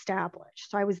was established.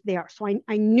 So I was there. So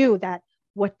I knew that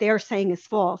what they're saying is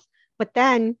false. But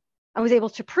then I was able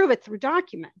to prove it through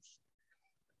documents.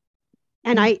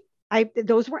 And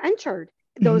those were entered.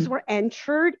 Those were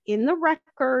entered in the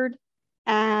record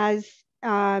as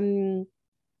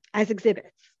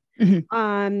exhibits.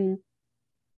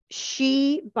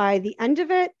 By the end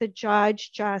of it, the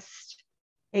judge just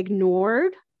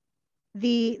ignored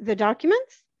the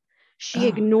documents. She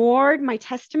ignored my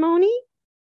testimony.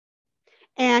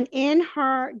 And in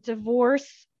her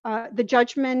divorce, the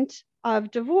judgment of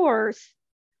divorce,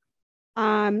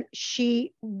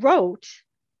 she wrote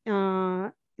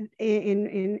in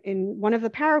one of the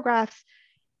paragraphs,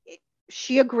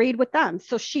 she agreed with them.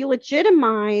 So she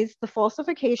legitimized the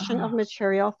falsification of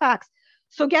material facts.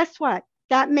 So guess what?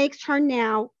 That makes her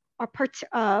now a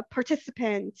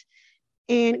participant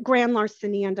in grand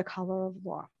larceny under color of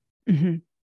law.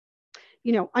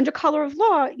 Under color of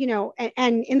law,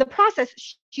 and in the process,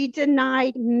 she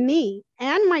denied me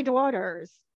and my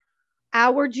daughters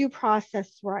our due process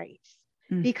rights,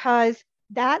 because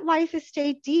that life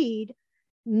estate deed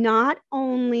not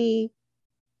only,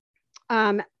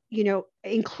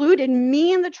 included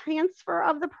me in the transfer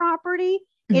of the property,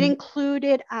 it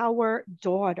included our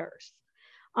daughters.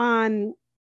 And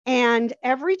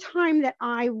every time that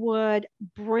I would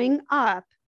bring up,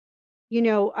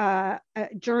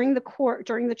 during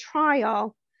the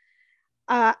trial,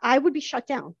 I would be shut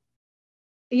down.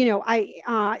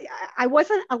 I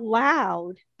wasn't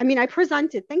allowed. I mean, I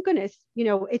presented, thank goodness,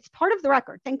 it's part of the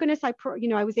record. Thank goodness I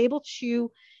was able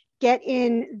to get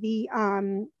in the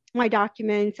my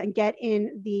documents and get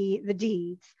in the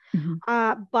deeds.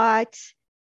 But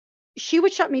she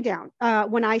would shut me down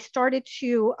when I started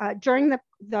to during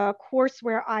the course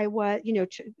where I was,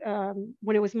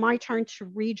 when it was my turn to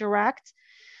redirect,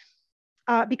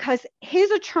 because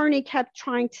his attorney kept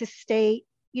trying to state,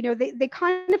 they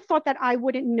kind of thought that I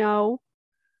wouldn't know,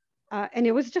 and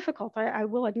it was difficult. I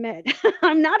will admit,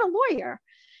 I'm not a lawyer.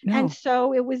 No. And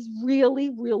so it was really,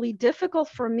 really difficult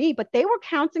for me, but they were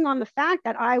counting on the fact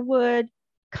that I would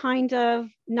kind of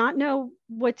not know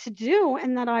what to do,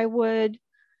 and that I would,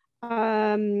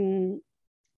 and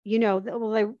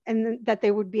that they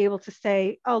would be able to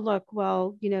say, oh, look,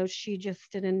 well, she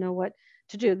just didn't know what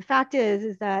to do. The fact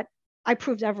is that I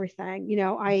proved everything.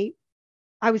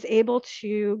 I was able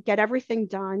to get everything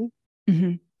done.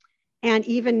 And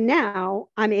even now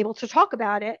I'm able to talk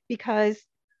about it because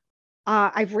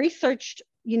I've researched,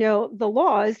 the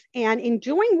laws, and in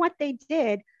doing what they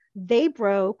did, they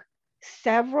broke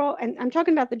several, and I'm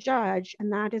talking about the judge,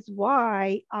 and that is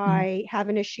why I have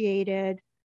initiated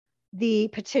the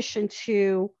petition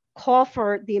to call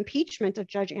for the impeachment of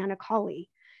Judge Anna Culley,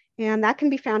 and that can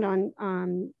be found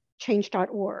on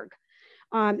change.org.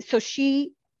 So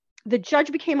the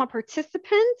judge became a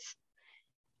participant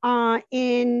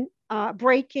in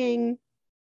breaking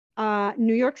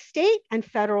New York state and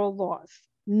federal laws,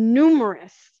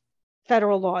 numerous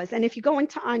federal laws. And if you go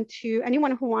onto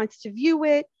anyone who wants to view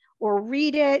it or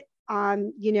read it,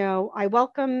 I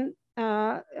welcome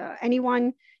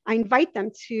anyone. I invite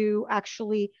them to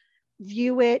actually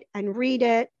view it and read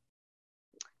it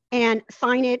and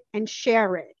sign it and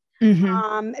share it.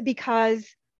 Because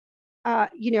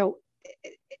you know,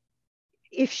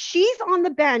 if she's on the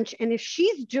bench and if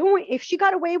she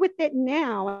got away with it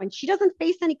now and she doesn't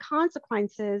face any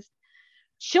consequences,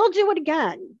 she'll do it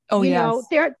again. Oh, you yes.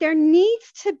 know, there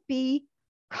needs to be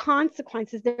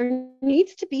consequences. There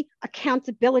needs to be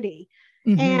accountability.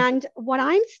 Mm-hmm. And what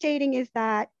I'm stating is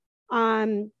that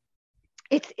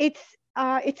it's in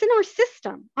our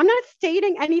system. I'm not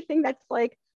stating anything that's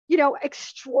like, you know,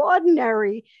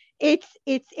 extraordinary. It's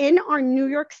in our New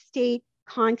York State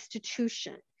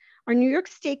Constitution. Our New York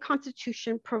State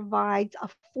Constitution provides a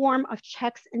form of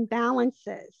checks and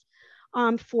balances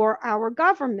for our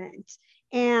government.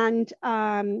 And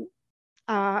under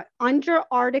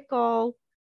Article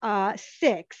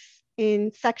 6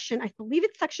 in section, I believe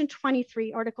it's section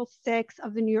 23, Article 6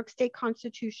 of the New York State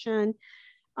Constitution,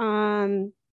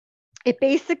 it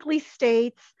basically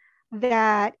states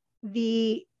that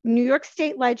the New York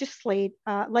State legislature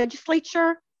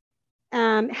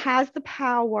has the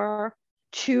power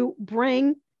to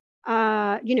bring,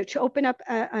 you know, to open up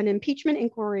an impeachment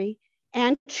inquiry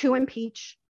and to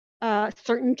impeach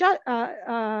certain judges.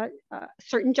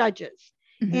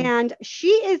 Mm-hmm. And she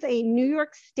is a New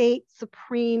York State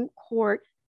Supreme Court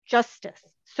justice.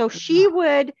 So she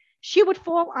would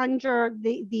fall under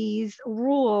these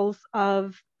rules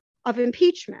of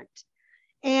impeachment.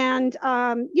 And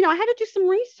you know, I had to do some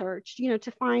research, you know,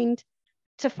 to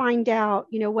find out,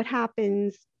 you know, what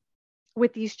happens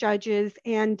with these judges.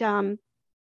 And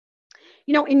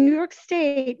you know, in New York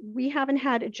State, we haven't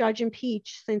had a judge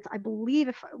impeached since, I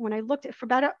believe, when I looked at for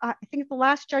about, I think the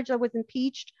last judge that was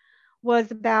impeached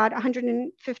was about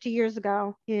 150 years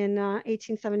ago in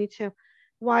 1872.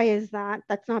 Why is that?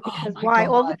 That's not because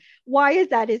why is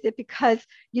that? Is it because,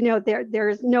 you know,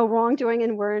 there's no wrongdoing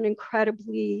and we're an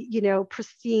incredibly, you know,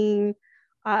 pristine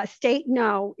state?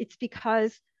 No, it's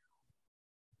because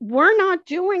we're not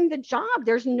doing the job.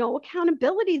 There's no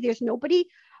accountability. There's nobody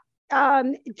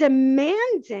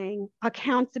demanding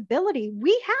accountability.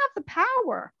 We have the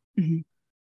power. Mm-hmm.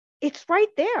 It's right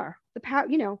there. The power,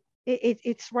 you know,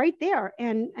 it's right there.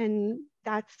 And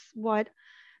that's what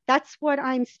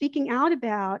I'm speaking out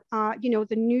about. You know,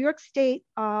 the New York State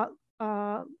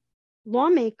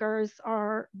lawmakers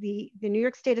are the New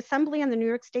York State Assembly and the New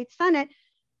York State Senate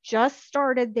just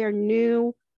started their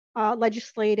new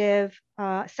legislative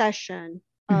session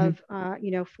of,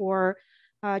 you know, for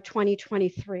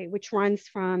 2023, which runs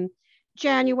from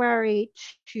January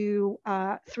to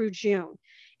through June.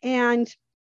 And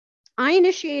I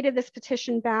initiated this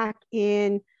petition back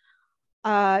in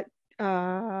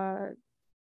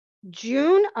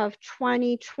June of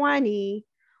 2020,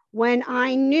 when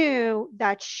I knew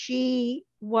that she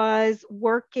was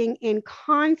working in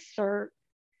concert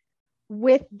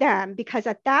with them, because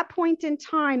at that point in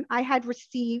time, I had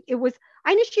received,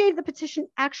 I initiated the petition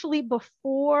actually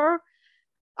before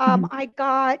I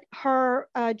got her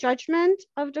judgment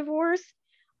of divorce,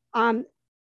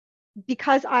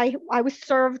 because I was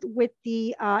served with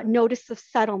the notice of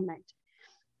settlement.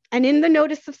 And in the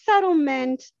notice of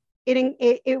settlement,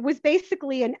 it was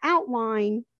basically an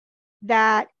outline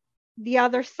that the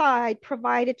other side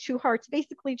provided to her to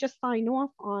basically just sign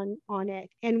off on it.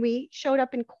 And we showed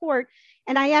up in court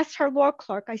and I asked her law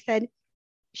clerk, I said, is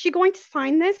she going to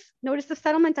sign this notice of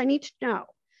settlement? I need to know.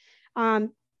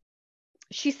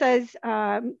 She said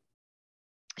to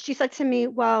me,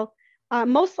 well,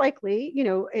 most likely, you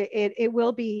know, it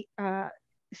will be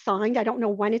signed. I don't know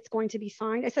when it's going to be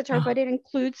signed. I said to her, but it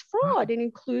includes fraud. It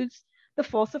includes the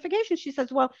falsification. She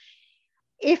says, well,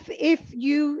 if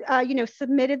you, you know,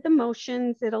 submitted the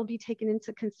motions, it'll be taken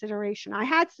into consideration. I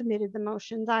had submitted the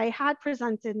motions. I had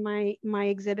presented my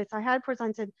exhibits. I had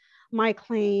presented my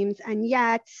claims. And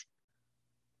yet,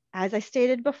 as I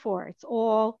stated before, it's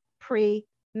all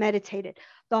premeditated.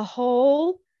 The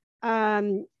whole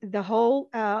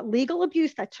legal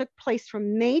abuse that took place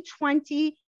from May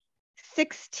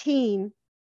 2016,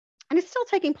 and it's still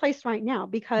taking place right now,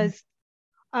 because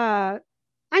I'm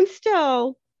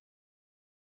still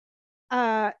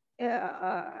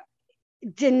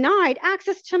denied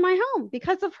access to my home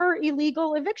because of her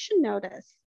illegal eviction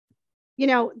notice. You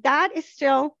know, that is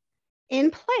still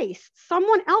in place.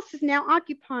 Someone else is now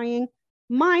occupying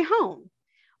my home.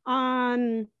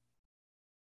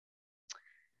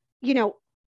 You know,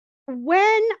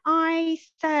 when I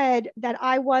said that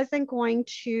I wasn't going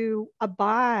to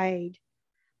abide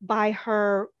by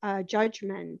her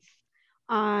judgments,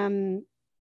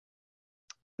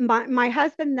 my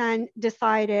husband then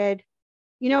decided,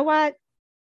 you know what?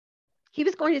 He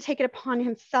was going to take it upon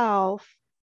himself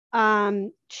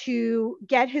to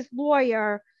get his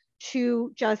lawyer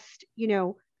to just, you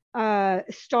know,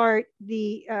 start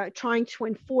the trying to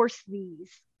enforce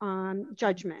these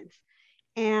judgments.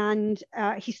 And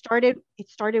it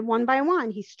started one by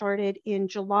one. He started in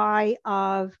July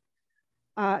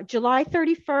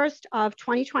 31st of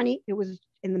 2020. It was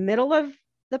in the middle of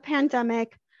the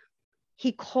pandemic.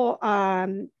 He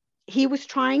was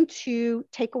trying to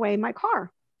take away my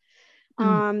car,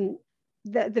 the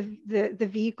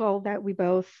vehicle that we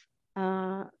both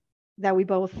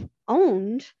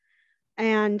owned.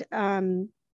 And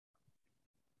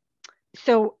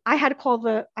so I had to call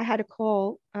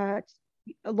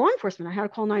law enforcement. I had to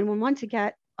call 911 to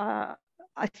get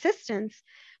assistance.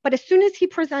 But as soon as he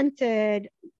presented,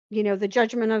 the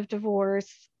judgment of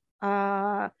divorce,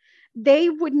 they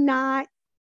would not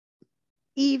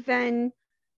even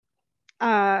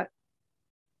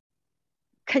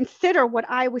consider what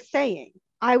I was saying.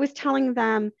 I was telling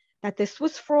them that this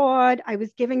was fraud. I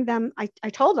was giving them, I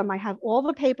told them I have all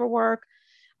the paperwork.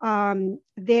 What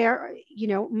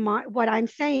I'm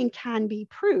saying can be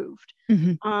proved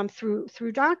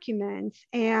through documents,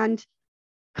 and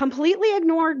completely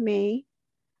ignored me.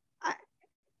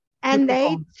 And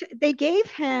they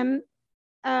gave him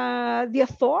the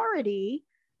authority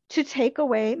to take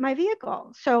away my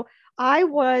vehicle. So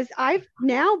I've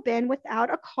now been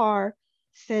without a car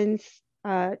since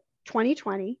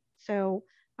 2020. So,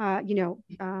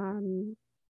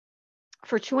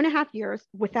 for 2.5 years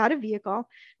without a vehicle.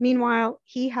 Meanwhile,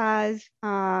 he has,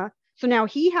 that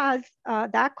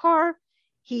car.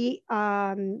 He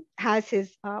has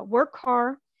his work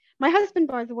car. My husband,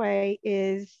 by the way,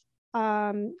 is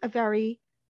a very,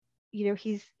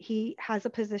 he has a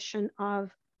position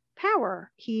of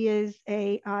power. He is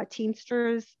a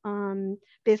Teamsters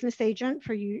business agent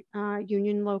for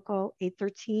Union Local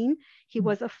 813. He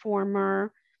was a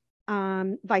former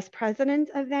vice president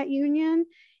of that union.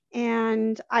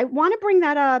 And I want to bring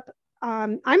that up.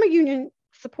 I'm a union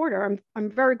supporter. I'm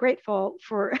very grateful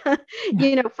for, for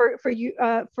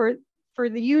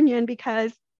the union,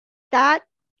 because that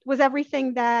was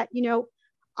everything that,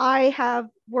 I have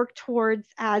worked towards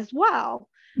as well.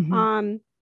 But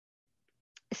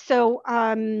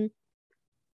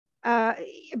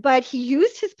he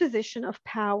used his position of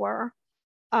power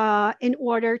in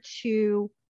order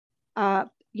to,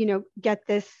 get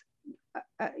this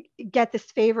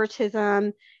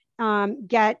favoritism,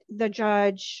 get the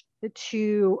judge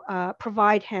to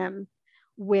provide him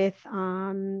with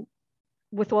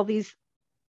all these,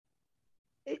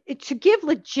 to give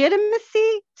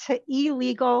legitimacy to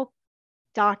illegal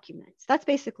documents. That's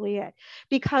basically it.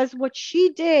 Because what she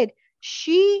did,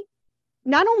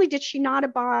 not only did she not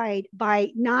abide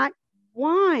by not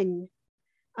one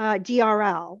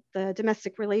DRL, the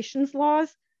domestic relations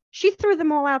laws, she threw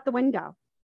them all out the window.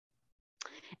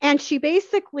 And she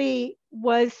basically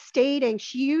was stating,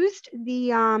 she used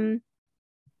the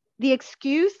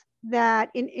excuse that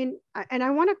and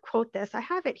I want to quote this. I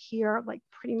have it here, like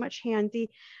pretty much handy,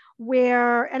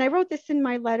 and I wrote this in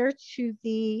my letter to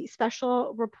the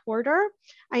special reporter.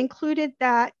 I included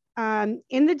that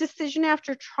in the decision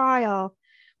after trial,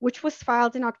 which was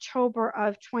filed in October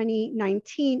of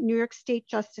 2019, New York State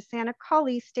Justice Anna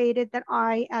Culley stated that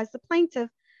I, as the plaintiff,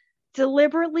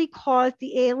 deliberately caused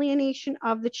the alienation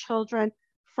of the children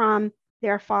from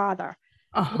their father,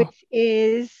 which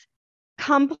is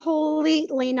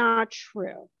completely not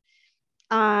true.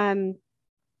 So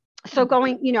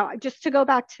just to go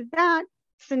back to that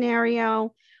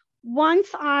scenario, once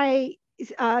I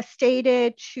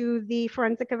stated to the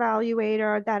forensic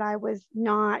evaluator that I was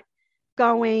not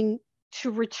going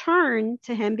to return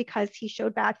to him because he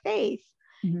showed bad faith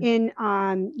in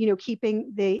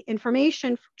keeping the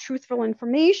truthful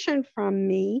information from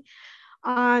me,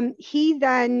 he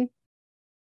then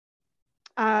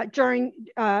during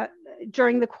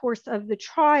the course of the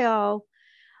trial,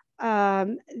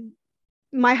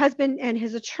 my husband and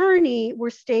his attorney were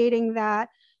stating that,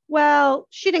 well,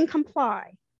 she didn't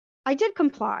comply. I did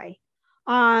comply,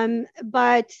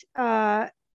 but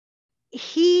now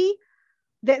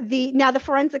the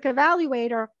forensic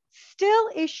evaluator still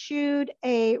issued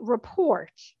a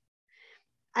report.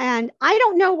 And I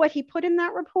don't know what he put in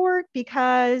that report,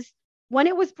 because when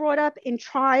it was brought up in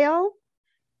trial,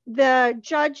 the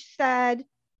judge said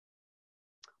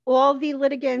all the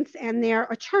litigants and their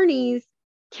attorneys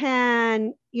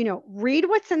can, read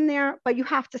what's in there, but you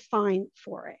have to sign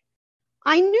for it.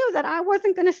 I knew that I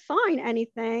wasn't going to sign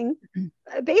anything.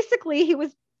 Basically,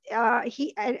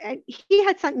 he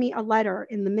had sent me a letter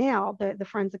in the mail, the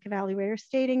forensic evaluator,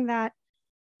 stating that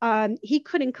he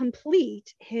couldn't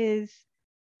complete his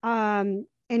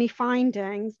any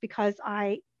findings because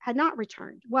I had not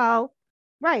returned. Well,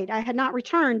 right, I had not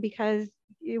returned because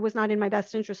it was not in my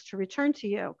best interest to return to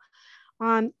you.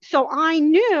 So I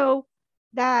knew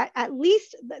that at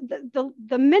least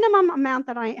the minimum amount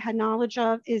that I had knowledge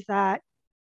of is that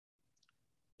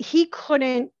he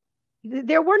couldn't,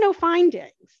 there were no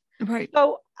findings. Right.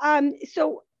 So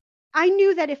I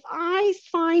knew that if I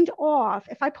signed off,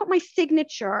 if I put my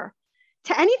signature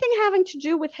to anything having to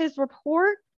do with his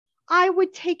report, I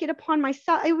would take it upon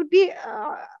myself. It would be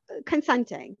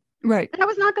consenting. Right. And I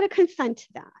was not going to consent to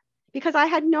that because I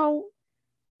had no,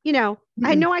 I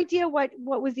had no idea what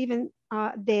was even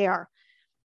there.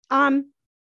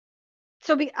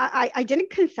 So I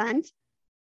didn't consent.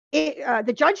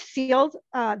 The judge sealed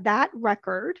that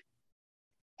record,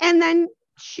 and then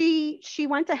she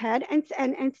went ahead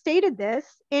and stated this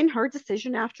in her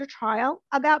decision after trial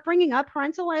about bringing up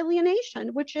parental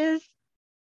alienation, which is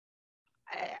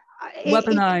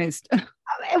weaponized.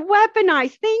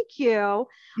 Weaponized. Thank you.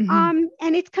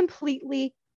 And it's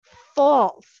completely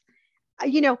false.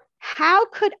 How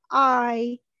could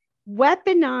I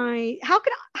weaponize? How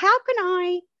can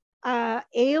I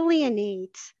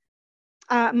alienate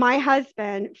my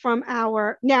husband from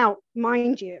now,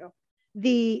 mind you,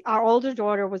 our older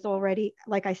daughter was already,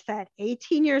 like I said,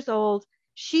 18 years old.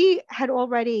 She had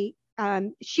already,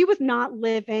 she was not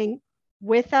living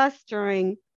with us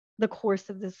during the course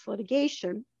of this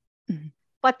litigation.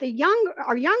 But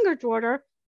our younger daughter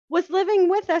was living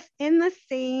with us in the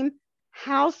same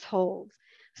household.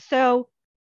 So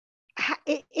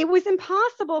it was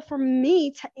impossible for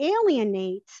me to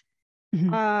alienate,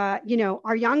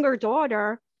 our younger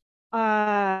daughter.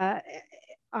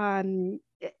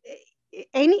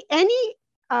 Any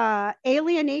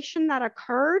alienation that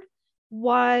occurred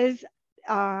was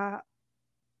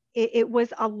it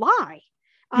was a lie.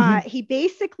 He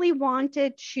basically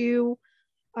wanted to.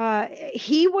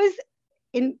 He was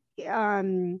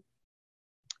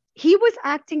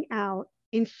acting out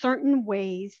in certain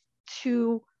ways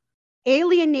to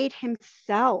alienate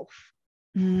himself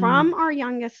from our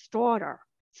youngest daughter.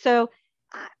 So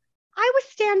I was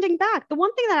standing back. The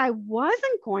one thing that I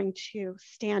wasn't going to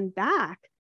stand back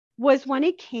was when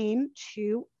it came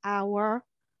to our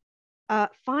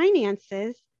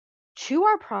finances to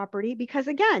our property, because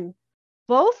again,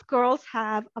 both girls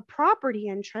have a property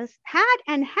interest, have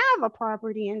a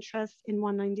property interest in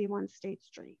 191 State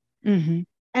Street. And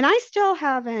I still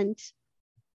haven't,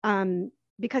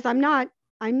 because I'm not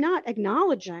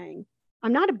acknowledging,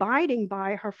 I'm not abiding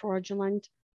by her fraudulent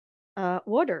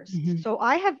orders. So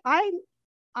I have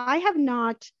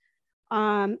not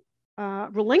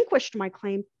relinquished my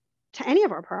claim to any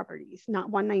of our properties, not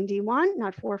 191,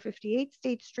 not 458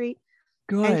 State Street.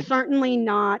 Good. And certainly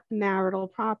not marital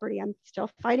property. I'm still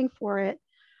fighting for it.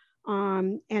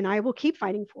 And I will keep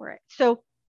fighting for it. So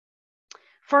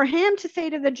for him to say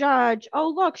to the judge, oh,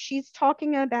 look, she's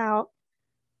talking about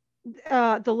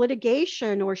the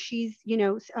litigation, or she's,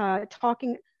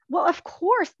 talking. Well, of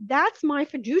course, that's my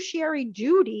fiduciary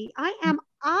duty. I am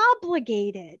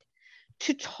obligated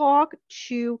to talk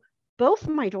to both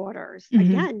my daughters.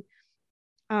 Again,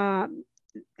 the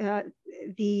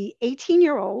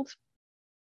 18-year-old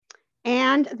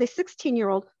and the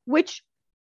 16-year-old, which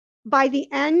by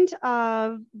the end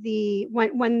of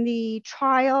when the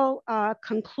trial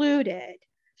concluded,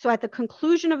 so at the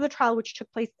conclusion of the trial, which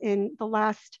took place in the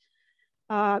last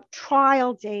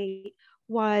trial date,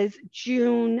 was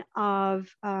June of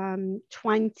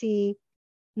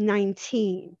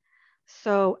 2019.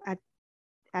 So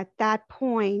at that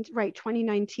point, right,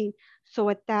 2019. So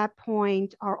at that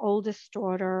point, our oldest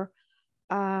daughter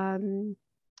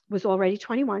was already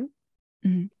 21.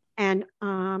 And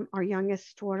our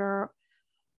youngest daughter,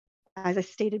 as I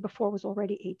stated before, was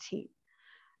already 18.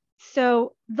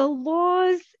 So the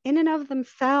laws in and of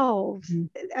themselves,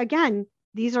 again,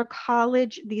 these were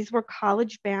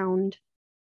college-bound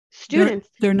students.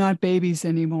 They're not babies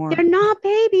anymore. They're not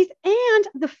babies. And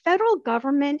the federal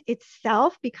government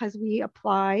itself, because we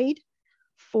applied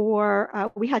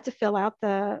for, we had to fill out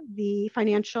the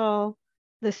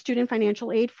student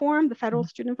financial aid form, the federal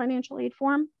student financial aid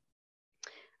form,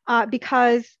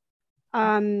 because,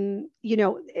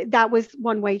 that was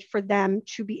one way for them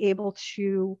to be able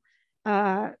to,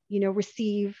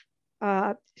 receive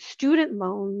student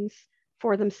loans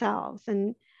for themselves.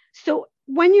 And so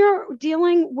when you're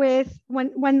dealing with,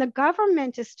 when the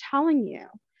government is telling you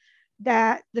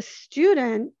that the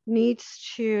student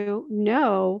needs to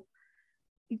know,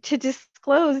 to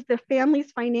disclose the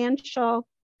family's financial,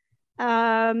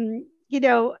 assets,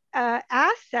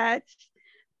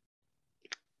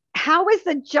 how is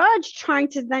the judge trying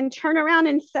to then turn around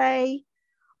and say,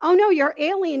 oh no, you're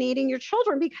alienating your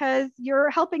children because you're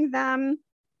helping them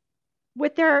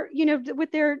with their,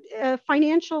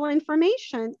 financial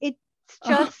information? It's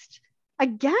just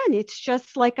again, it's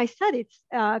just like I said, it's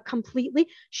completely,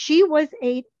 she was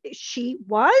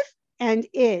and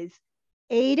is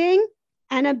aiding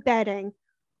and abetting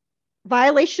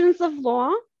violations of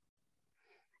law.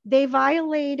 They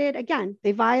violated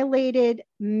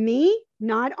me,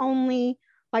 not only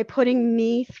by putting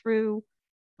me through,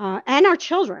 and our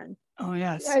children. Oh,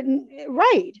 yes.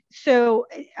 Right. So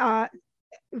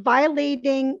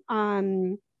violating,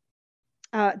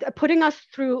 putting us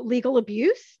through legal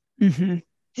abuse,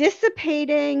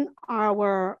 dissipating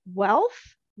our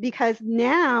wealth, because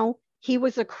now he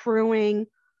was accruing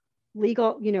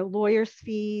legal, lawyers'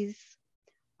 fees,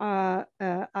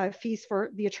 fees for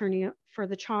the attorney for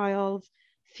the child,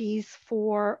 fees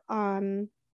for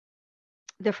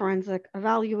the forensic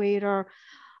evaluator.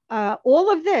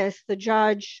 All of this, the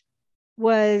judge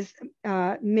was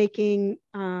making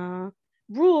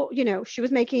she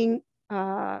was making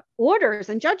orders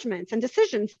and judgments and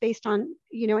decisions based on,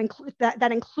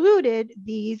 that included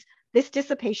this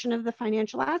dissipation of the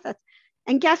financial assets.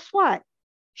 And guess what?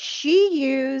 She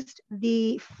used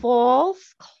the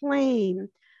false claim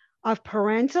of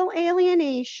parental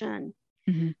alienation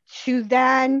to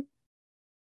then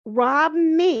rob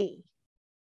me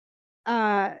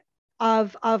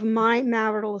of my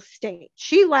marital estate.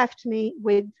 She left me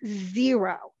with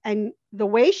zero. And the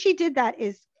way she did that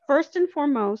is, first and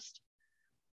foremost,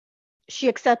 she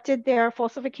accepted their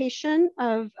falsification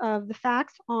of the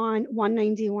facts on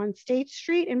 191 State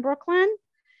Street in Brooklyn,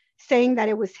 saying that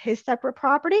it was his separate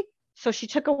property. So she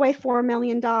took away $4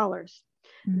 million.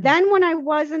 Then when I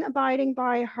wasn't abiding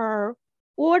by her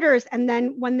orders, and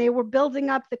then when they were building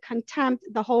up the contempt,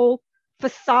 the whole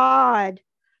facade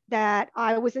that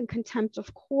I was in contempt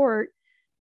of court,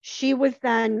 she was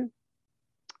then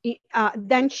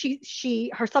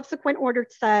her subsequent order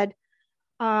said,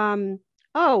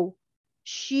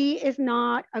 she is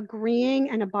not agreeing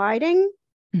and abiding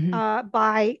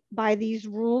by these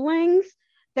rulings.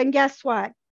 Then guess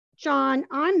what, John,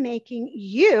 I'm making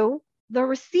you the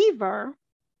receiver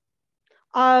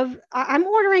I'm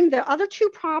ordering the other two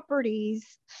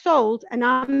properties sold, and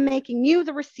I'm making you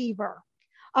the receiver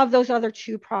of those other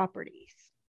two properties.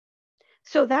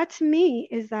 So that to me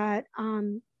is that,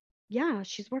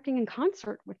 she's working in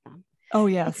concert with them. Oh,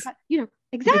 yes.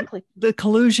 Exactly. The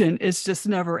collusion is just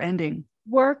never ending.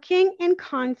 Working in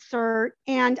concert.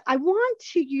 And I want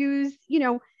to use,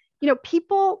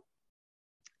 people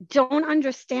don't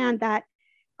understand that,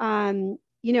 I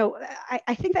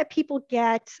think that people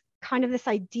get kind of this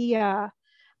idea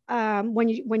when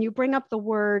you bring up the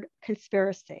word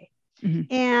conspiracy.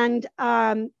 And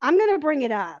I'm going to bring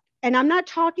it up. And I'm not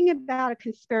talking about a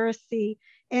conspiracy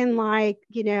in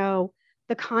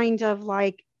the kind of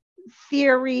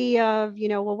theory of,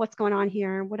 what's going on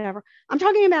here and whatever. I'm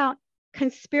talking about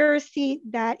conspiracy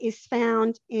that is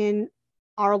found in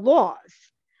our laws,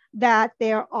 that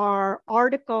there are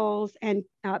articles and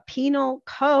penal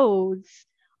codes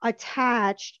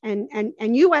attached and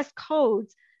U.S.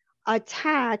 codes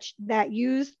attached that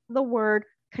use the word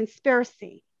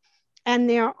conspiracy. And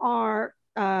there are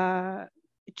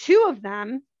two of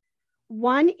them.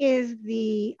 One is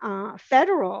the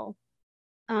federal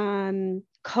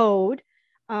code,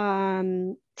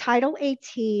 Title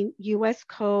 18, U.S.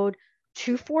 Code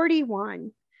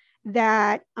 241,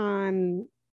 that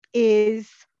is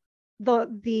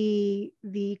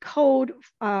the code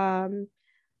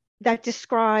that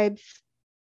describes,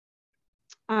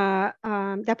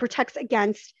 that protects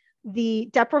against the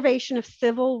deprivation of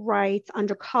civil rights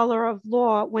under color of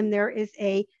law when there is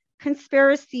a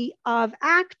conspiracy of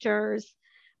actors,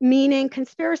 meaning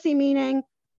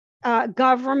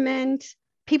government,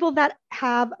 people that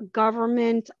have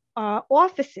government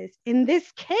offices. In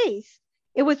this case,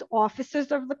 it was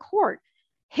officers of the court.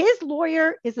 His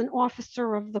lawyer is an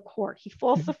officer of the court. He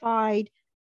falsified,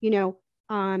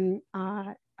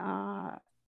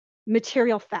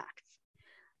 material facts.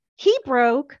 He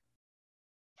broke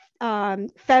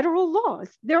federal laws.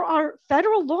 There are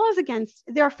federal laws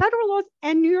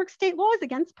and New York State laws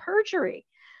against perjury.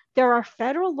 There are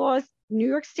federal laws, New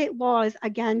York State laws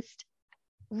against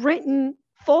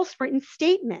false written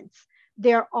statements.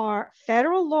 There are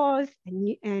federal laws and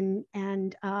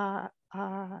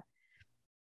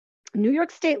New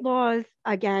York State laws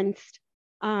against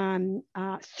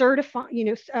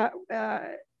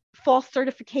false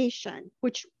certification,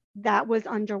 which that was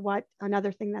under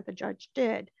another thing that the judge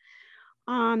did.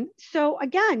 So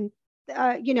again,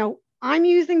 I'm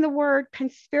using the word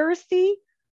conspiracy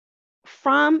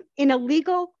in a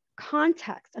legal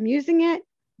context. I'm using it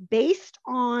based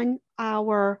on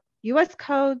our U.S.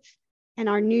 codes and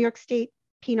our New York State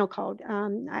penal code.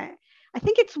 I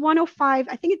think it's 105.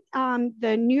 I think it's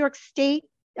the New York State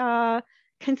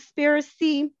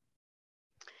conspiracy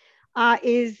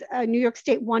is New York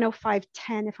State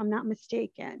 10510, if I'm not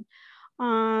mistaken.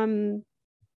 And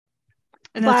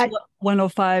that's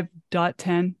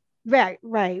 105.10. Right.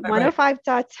 Right.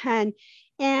 105.10.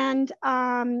 And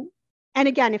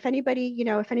again, if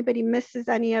anybody misses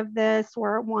any of this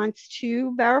or wants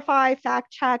to verify,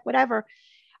 fact check, whatever,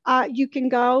 you can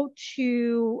go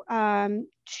to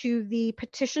the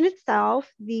petition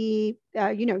itself. You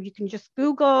can just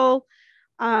Google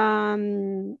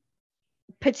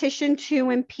petition to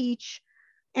impeach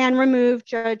and remove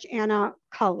Judge Anna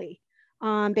Culley.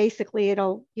 Basically,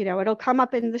 it'll come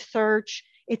up in the search.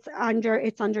 It's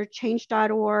under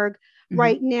change.org. Mm-hmm.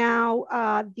 Right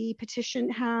now, the petition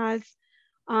has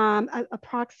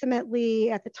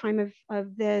approximately, at the time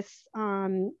of this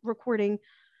recording,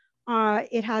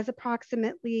 it has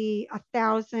approximately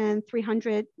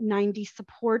 1,390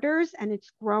 supporters, and it's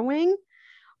growing.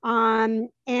 And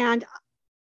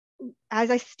as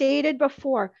I stated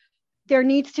before, there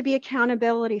needs to be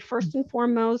accountability, first and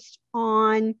foremost,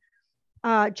 on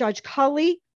Judge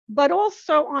Culley, but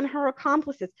also on her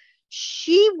accomplices.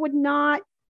 She would not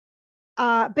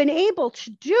been able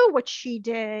to do what she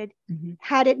did mm-hmm.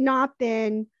 had it not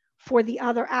been for the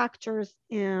other actors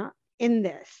in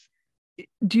this.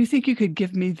 Do you think you could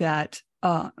give me that,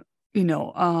 to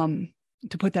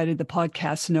put that in the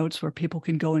podcast notes where people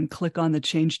can go and click on the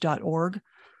change.org?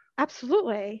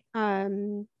 Absolutely.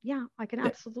 Yeah, I can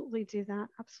absolutely do that.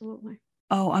 Absolutely.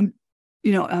 Oh, I'm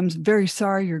very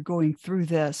sorry you're going through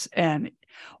this, and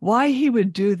why he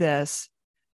would do this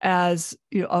as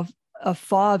a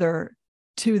father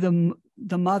to the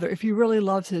mother. If he really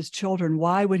loves his children,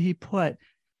 why would he put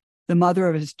the mother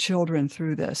of his children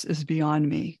through this is beyond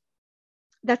me.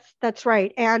 That's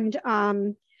right. And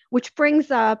which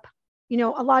brings up, a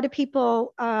lot of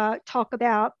people talk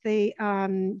about the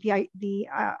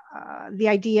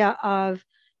idea of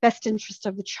best interest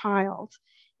of the child.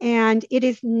 And it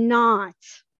is not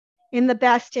in the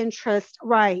best interest,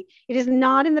 right? It is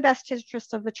not in the best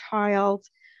interest of the child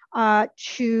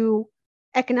to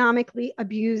economically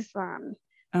abuse them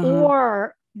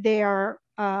or their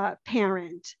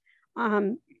parent.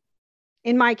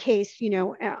 In my case,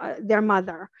 their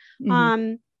mother.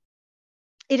 Mm-hmm.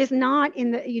 It is not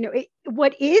in the,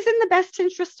 what is in the best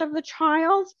interest of the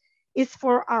child is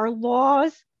for our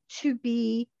laws to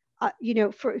be,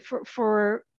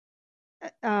 for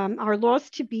our laws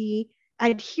to be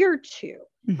adhered to.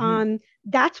 Mm-hmm.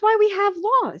 That's why we have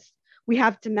laws. We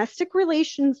have domestic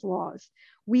relations laws.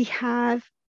 We have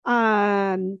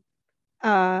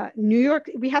New York,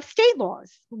 we have state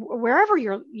laws, wherever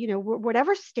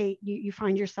whatever state you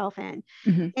find yourself in.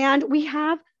 Mm-hmm. And we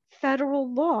have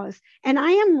federal laws. And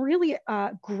I am really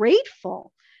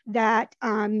grateful that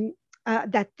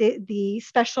that the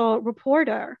special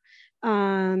reporter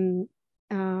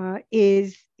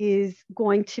is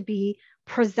going to be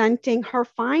presenting her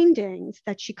findings,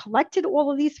 that she collected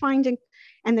all of these findings,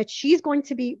 and that she's going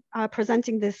to be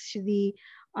presenting this to the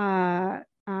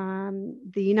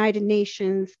United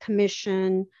Nations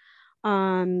Commission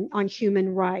on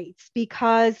Human Rights,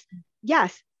 because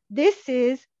yes, this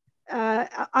is you're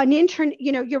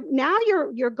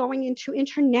going into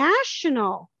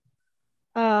international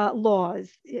laws.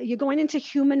 You're going into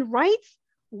human rights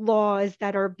laws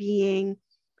that are being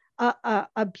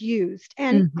abused.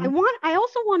 And mm-hmm. I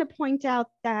also want to point out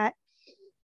that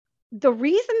the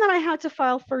reason that I had to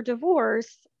file for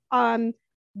divorce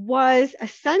was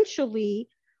essentially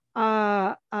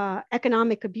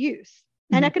economic abuse.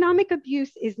 Mm-hmm. And economic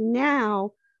abuse is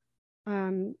now,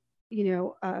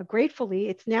 gratefully,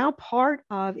 it's now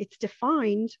it's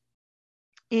defined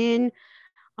in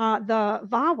the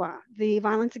VAWA, the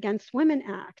Violence Against Women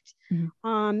Act.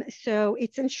 Mm-hmm. So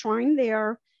it's enshrined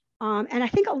there. And I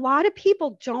think a lot of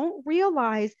people don't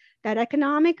realize that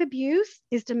economic abuse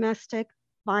is domestic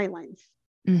violence.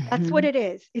 Mm-hmm. That's what it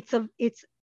is. It's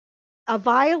a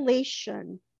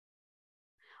violation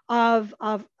of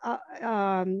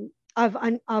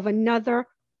another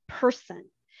person.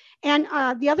 And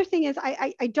the other thing is,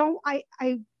 I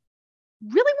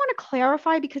really want to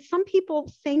clarify, because some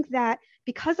people think that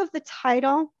because of the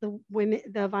title,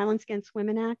 the Violence Against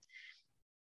Women Act,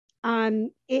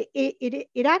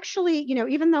 it actually,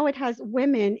 even though it has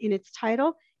women in its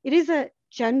title, it is a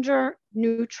gender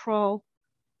neutral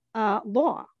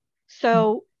law.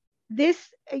 So this,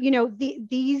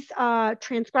 these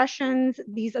transgressions,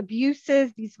 these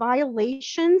abuses, these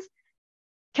violations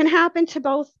can happen to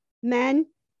both men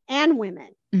and women.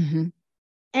 Mm-hmm.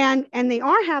 And they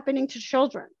are happening to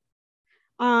children.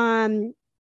 And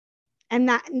And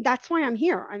that's why I'm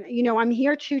here. I'm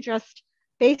here to just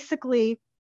basically,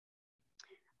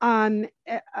 as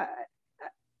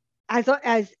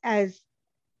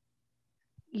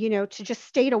to just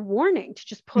state a warning, to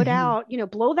just put out,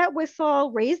 blow that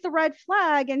whistle, raise the red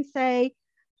flag, and say,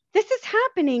 this is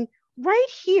happening right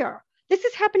here. This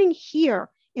is happening here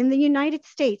in the United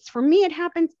States. For me, it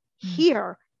happens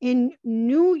here in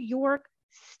New York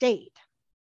State.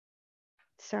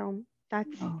 So that's,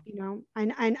 and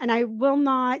I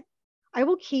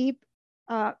will keep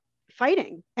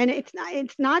fighting. And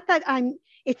it's not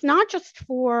just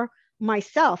for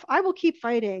myself. I will keep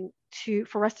fighting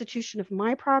for restitution of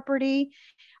my property,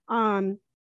 and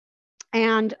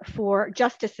for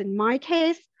justice in my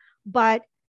case. But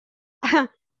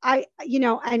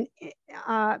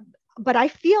but I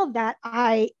feel that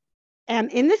I am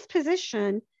in this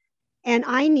position, and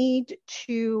I need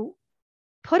to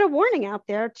put a warning out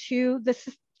there to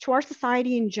our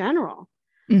society in general.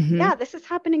 Yeah, this is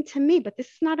happening to me, but this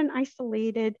is not an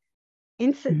isolated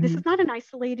incident. This is not an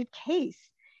isolated case.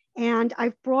 And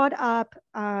I've brought up,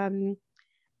 when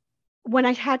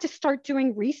I had to start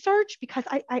doing research, because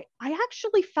I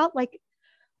actually felt like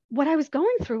what I was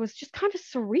going through was just kind of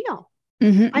surreal.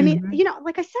 I mean,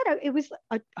 like I said, it was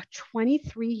a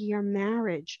 23-year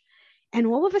marriage. And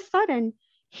all of a sudden,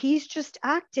 he's just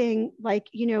acting like,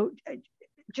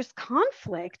 just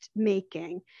conflict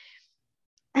making.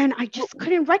 And I just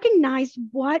couldn't recognize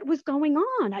what was going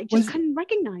on. I just couldn't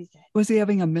recognize it. Was he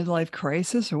having a midlife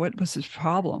crisis, or what was his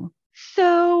problem?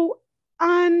 So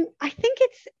I think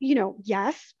it's,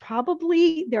 yes,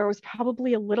 probably there was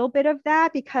probably a little bit of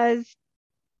that, because,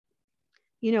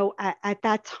 at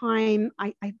that time,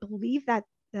 I believe that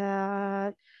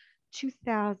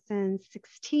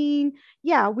 2016,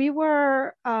 yeah, we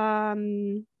were,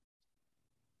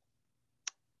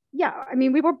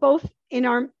 we were both in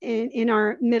our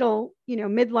middle,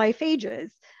 midlife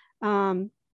ages.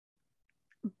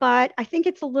 But I think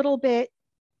it's a little bit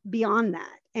beyond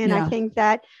that. And I think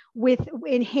that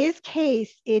in his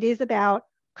case, it is about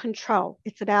control.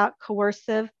 It's about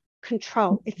coercive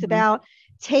control. It's about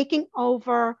taking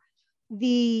over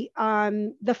the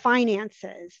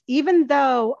finances. Even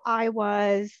though I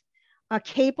was a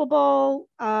capable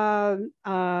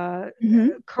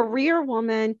career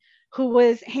woman who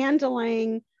was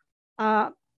handling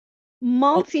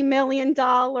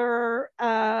multi-million-dollar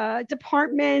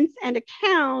departments and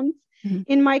accounts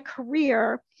in my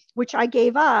career, which I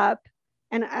gave up.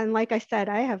 And like I said,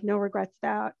 I have no regrets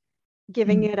about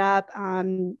giving it up.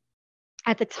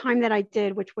 At the time that I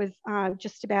did, which was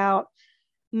just about,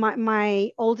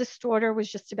 my oldest daughter was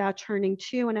just about turning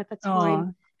 2. And at the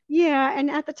time, and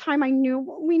at the time we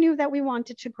knew that we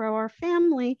wanted to grow our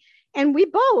family. And we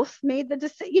both made the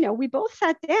decision, we both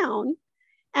sat down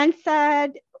and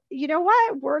said, you know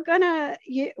what, we're gonna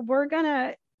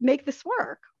make this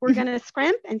work. We're gonna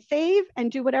scrimp and save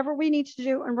and do whatever we need to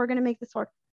do, and we're gonna make this work.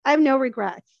 I have no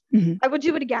regrets. I would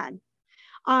do it again.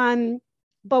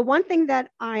 But one thing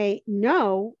that I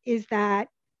know is that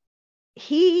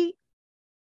he.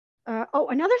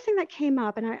 Another thing that came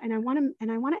up, and I want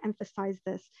to emphasize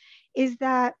this, is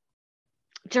that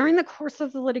during the course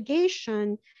of the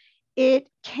litigation, it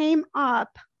came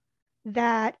up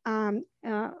that I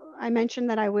mentioned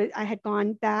that I had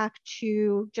gone back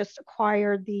to just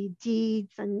acquire the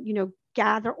deeds and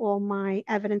gather all my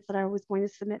evidence that I was going to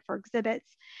submit for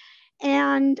exhibits.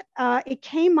 And it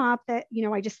came up that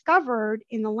I discovered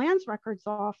in the Lands Records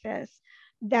Office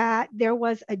that there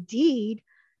was a deed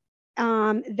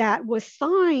that was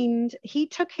signed. He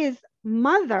took his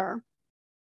mother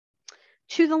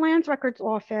to the Lands Records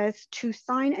Office to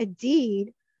sign a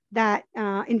deed that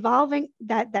involving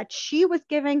that she was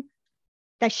giving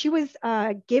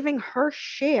her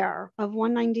share of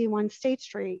 191 State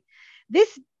Street.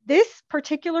 This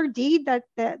particular deed that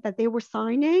they were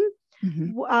signing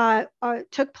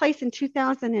took place in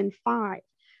 2005.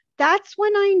 That's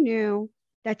when I knew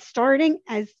that, starting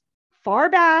as far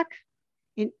back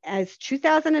as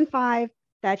 2005,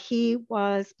 that he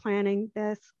was planning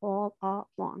this all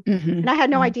along. And I had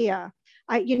no idea.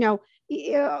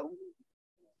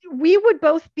 We would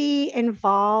both be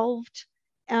involved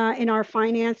in our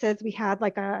finances. We had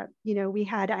we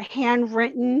had a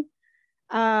handwritten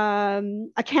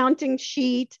accounting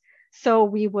sheet. So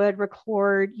we would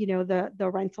record,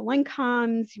 the rental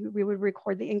incomes. We would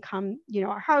record the income,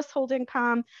 our household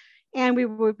income, and we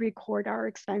would record our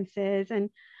expenses. And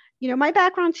my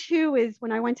background too is,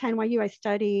 when I went to NYU, I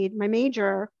studied my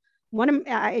major.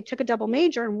 I took a double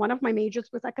major, and one of my majors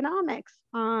was economics.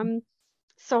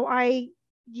 So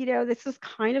this is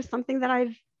kind of something that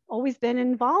I've always been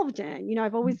involved in.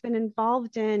 I've always been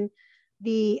involved in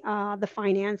the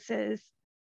finances,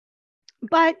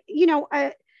 but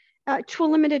to a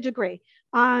limited degree.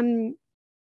 And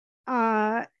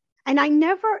I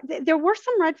never. There were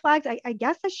some red flags. I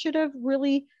guess I should have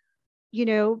really,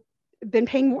 been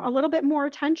paying a little bit more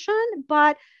attention.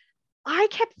 But I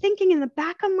kept thinking in the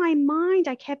back of my mind,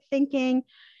 I kept thinking,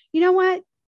 you know what?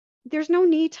 There's no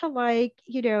need to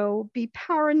be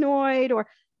paranoid or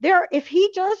if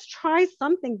he does try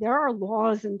something, there are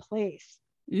laws in place.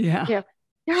 Yeah.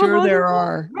 Sure there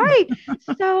are. Right.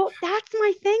 So that's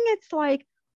my thing. It's like,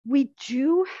 we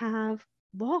do have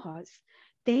laws.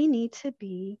 They need to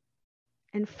be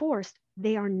enforced.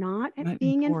 They are not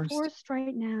being enforced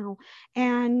right now.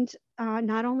 And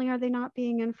not only are they not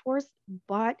being enforced,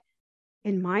 but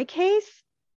in my case,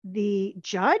 the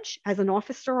judge, as an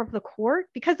officer of the court,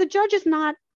 because the judge is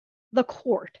not the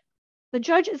court, the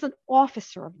judge is an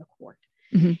officer of the court.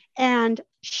 Mm-hmm. And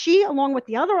she, along with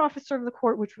the other officer of the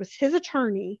court, which was his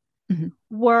attorney, mm-hmm.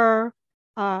 were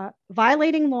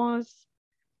violating laws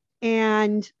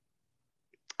and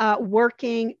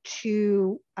working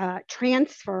to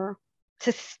transfer,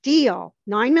 to steal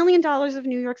 $9 million of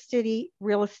New York City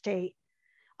real estate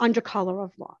under color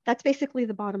of law. That's basically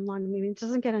the bottom line. I mean, it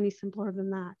doesn't get any simpler than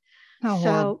that.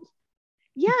 Horrible.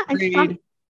 Yeah, and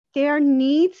there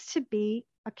needs to be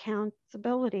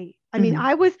accountability. I mean,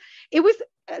 it was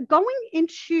going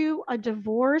into a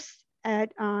divorce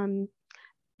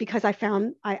because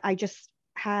I just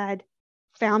had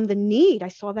found the need. I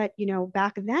saw that,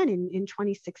 back then in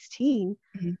 2016,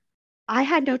 mm-hmm. I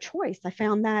had no choice. I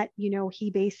found that, he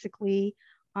basically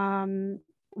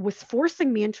was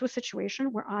forcing me into a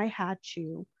situation where I had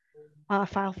to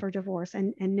file for divorce.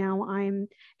 And now and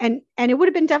it would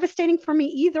have been devastating for me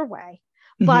either way.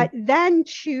 Mm-hmm. But then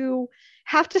to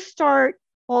have to start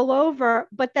all over,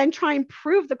 but then try and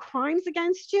prove the crimes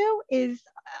against you is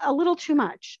a little too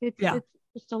much. It's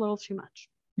just a little too much.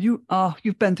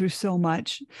 You've been through so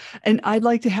much. And I'd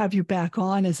like to have you back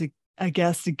on as a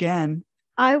guest again.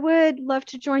 I would love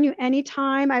to join you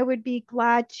anytime. I would be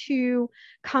glad to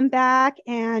come back.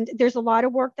 And there's a lot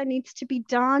of work that needs to be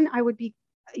done. I would be,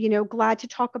 glad to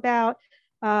talk about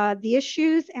the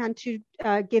issues and to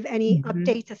give any mm-hmm.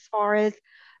 updates as far as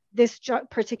this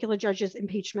particular judge's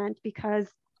impeachment, because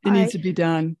it needs to be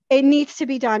done. It needs to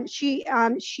be done. She,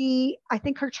 I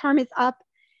think her term is up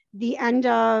the end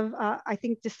of,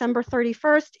 December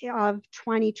 31st of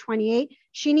 2028.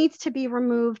 She needs to be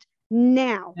removed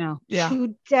now,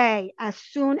 today, as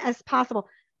soon as possible.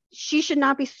 She should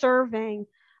not be serving.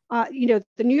 The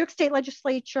New York State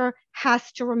Legislature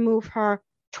has to remove her.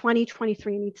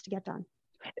 2023 needs to get done.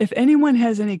 If anyone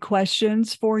has any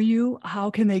questions for you, how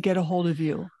can they get a hold of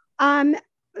you?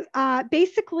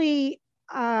 Basically,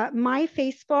 my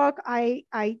Facebook,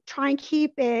 I try and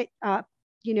keep it,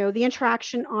 the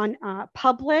interaction on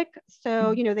public.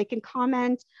 So, they can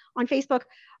comment on Facebook.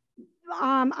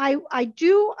 I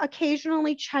do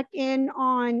occasionally check in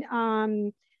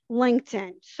on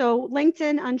LinkedIn. So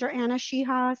LinkedIn under Anna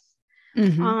Shihas.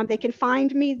 Mm-hmm. They can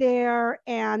find me there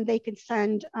and they can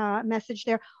send a message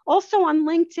there. Also on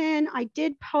LinkedIn, I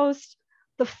did post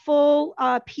the full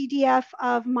PDF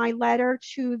of my letter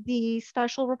to the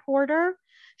special reporter.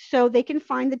 So they can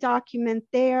find the document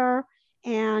there.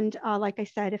 And like I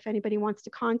said, if anybody wants to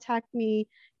contact me,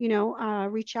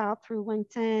 reach out through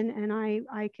LinkedIn, and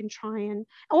I can try and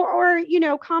or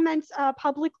comment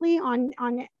publicly on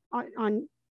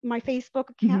my Facebook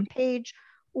account mm-hmm. page,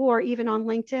 or even on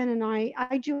LinkedIn, and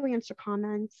I do answer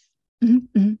comments.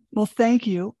 Mm-hmm. Well, thank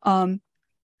you.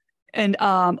 And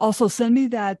also send me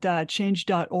that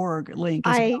change.org link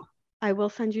as well. I will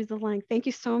send you the link. Thank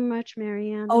you so much,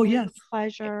 Marianne. Oh, yes.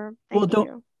 Pleasure. Thank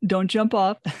you. Don't jump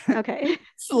off. Okay.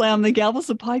 Slam the Gavel,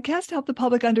 a podcast to help the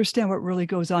public understand what really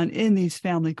goes on in these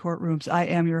family courtrooms. I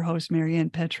am your host,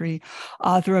 Marianne Petrie,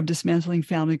 author of Dismantling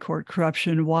Family Court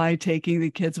Corruption, Why Taking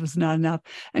the Kids Was Not Enough,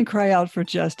 and Cry Out for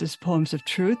Justice, Poems of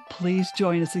Truth. Please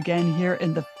join us again here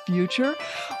in the future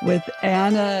with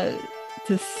Anna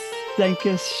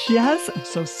Yes, I'm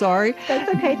so sorry.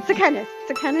 That's okay. Tsakenis.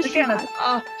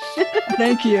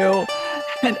 Thank you.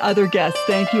 And other guests,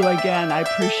 thank you again. I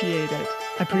appreciate it.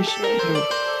 I appreciate you.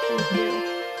 Thank you.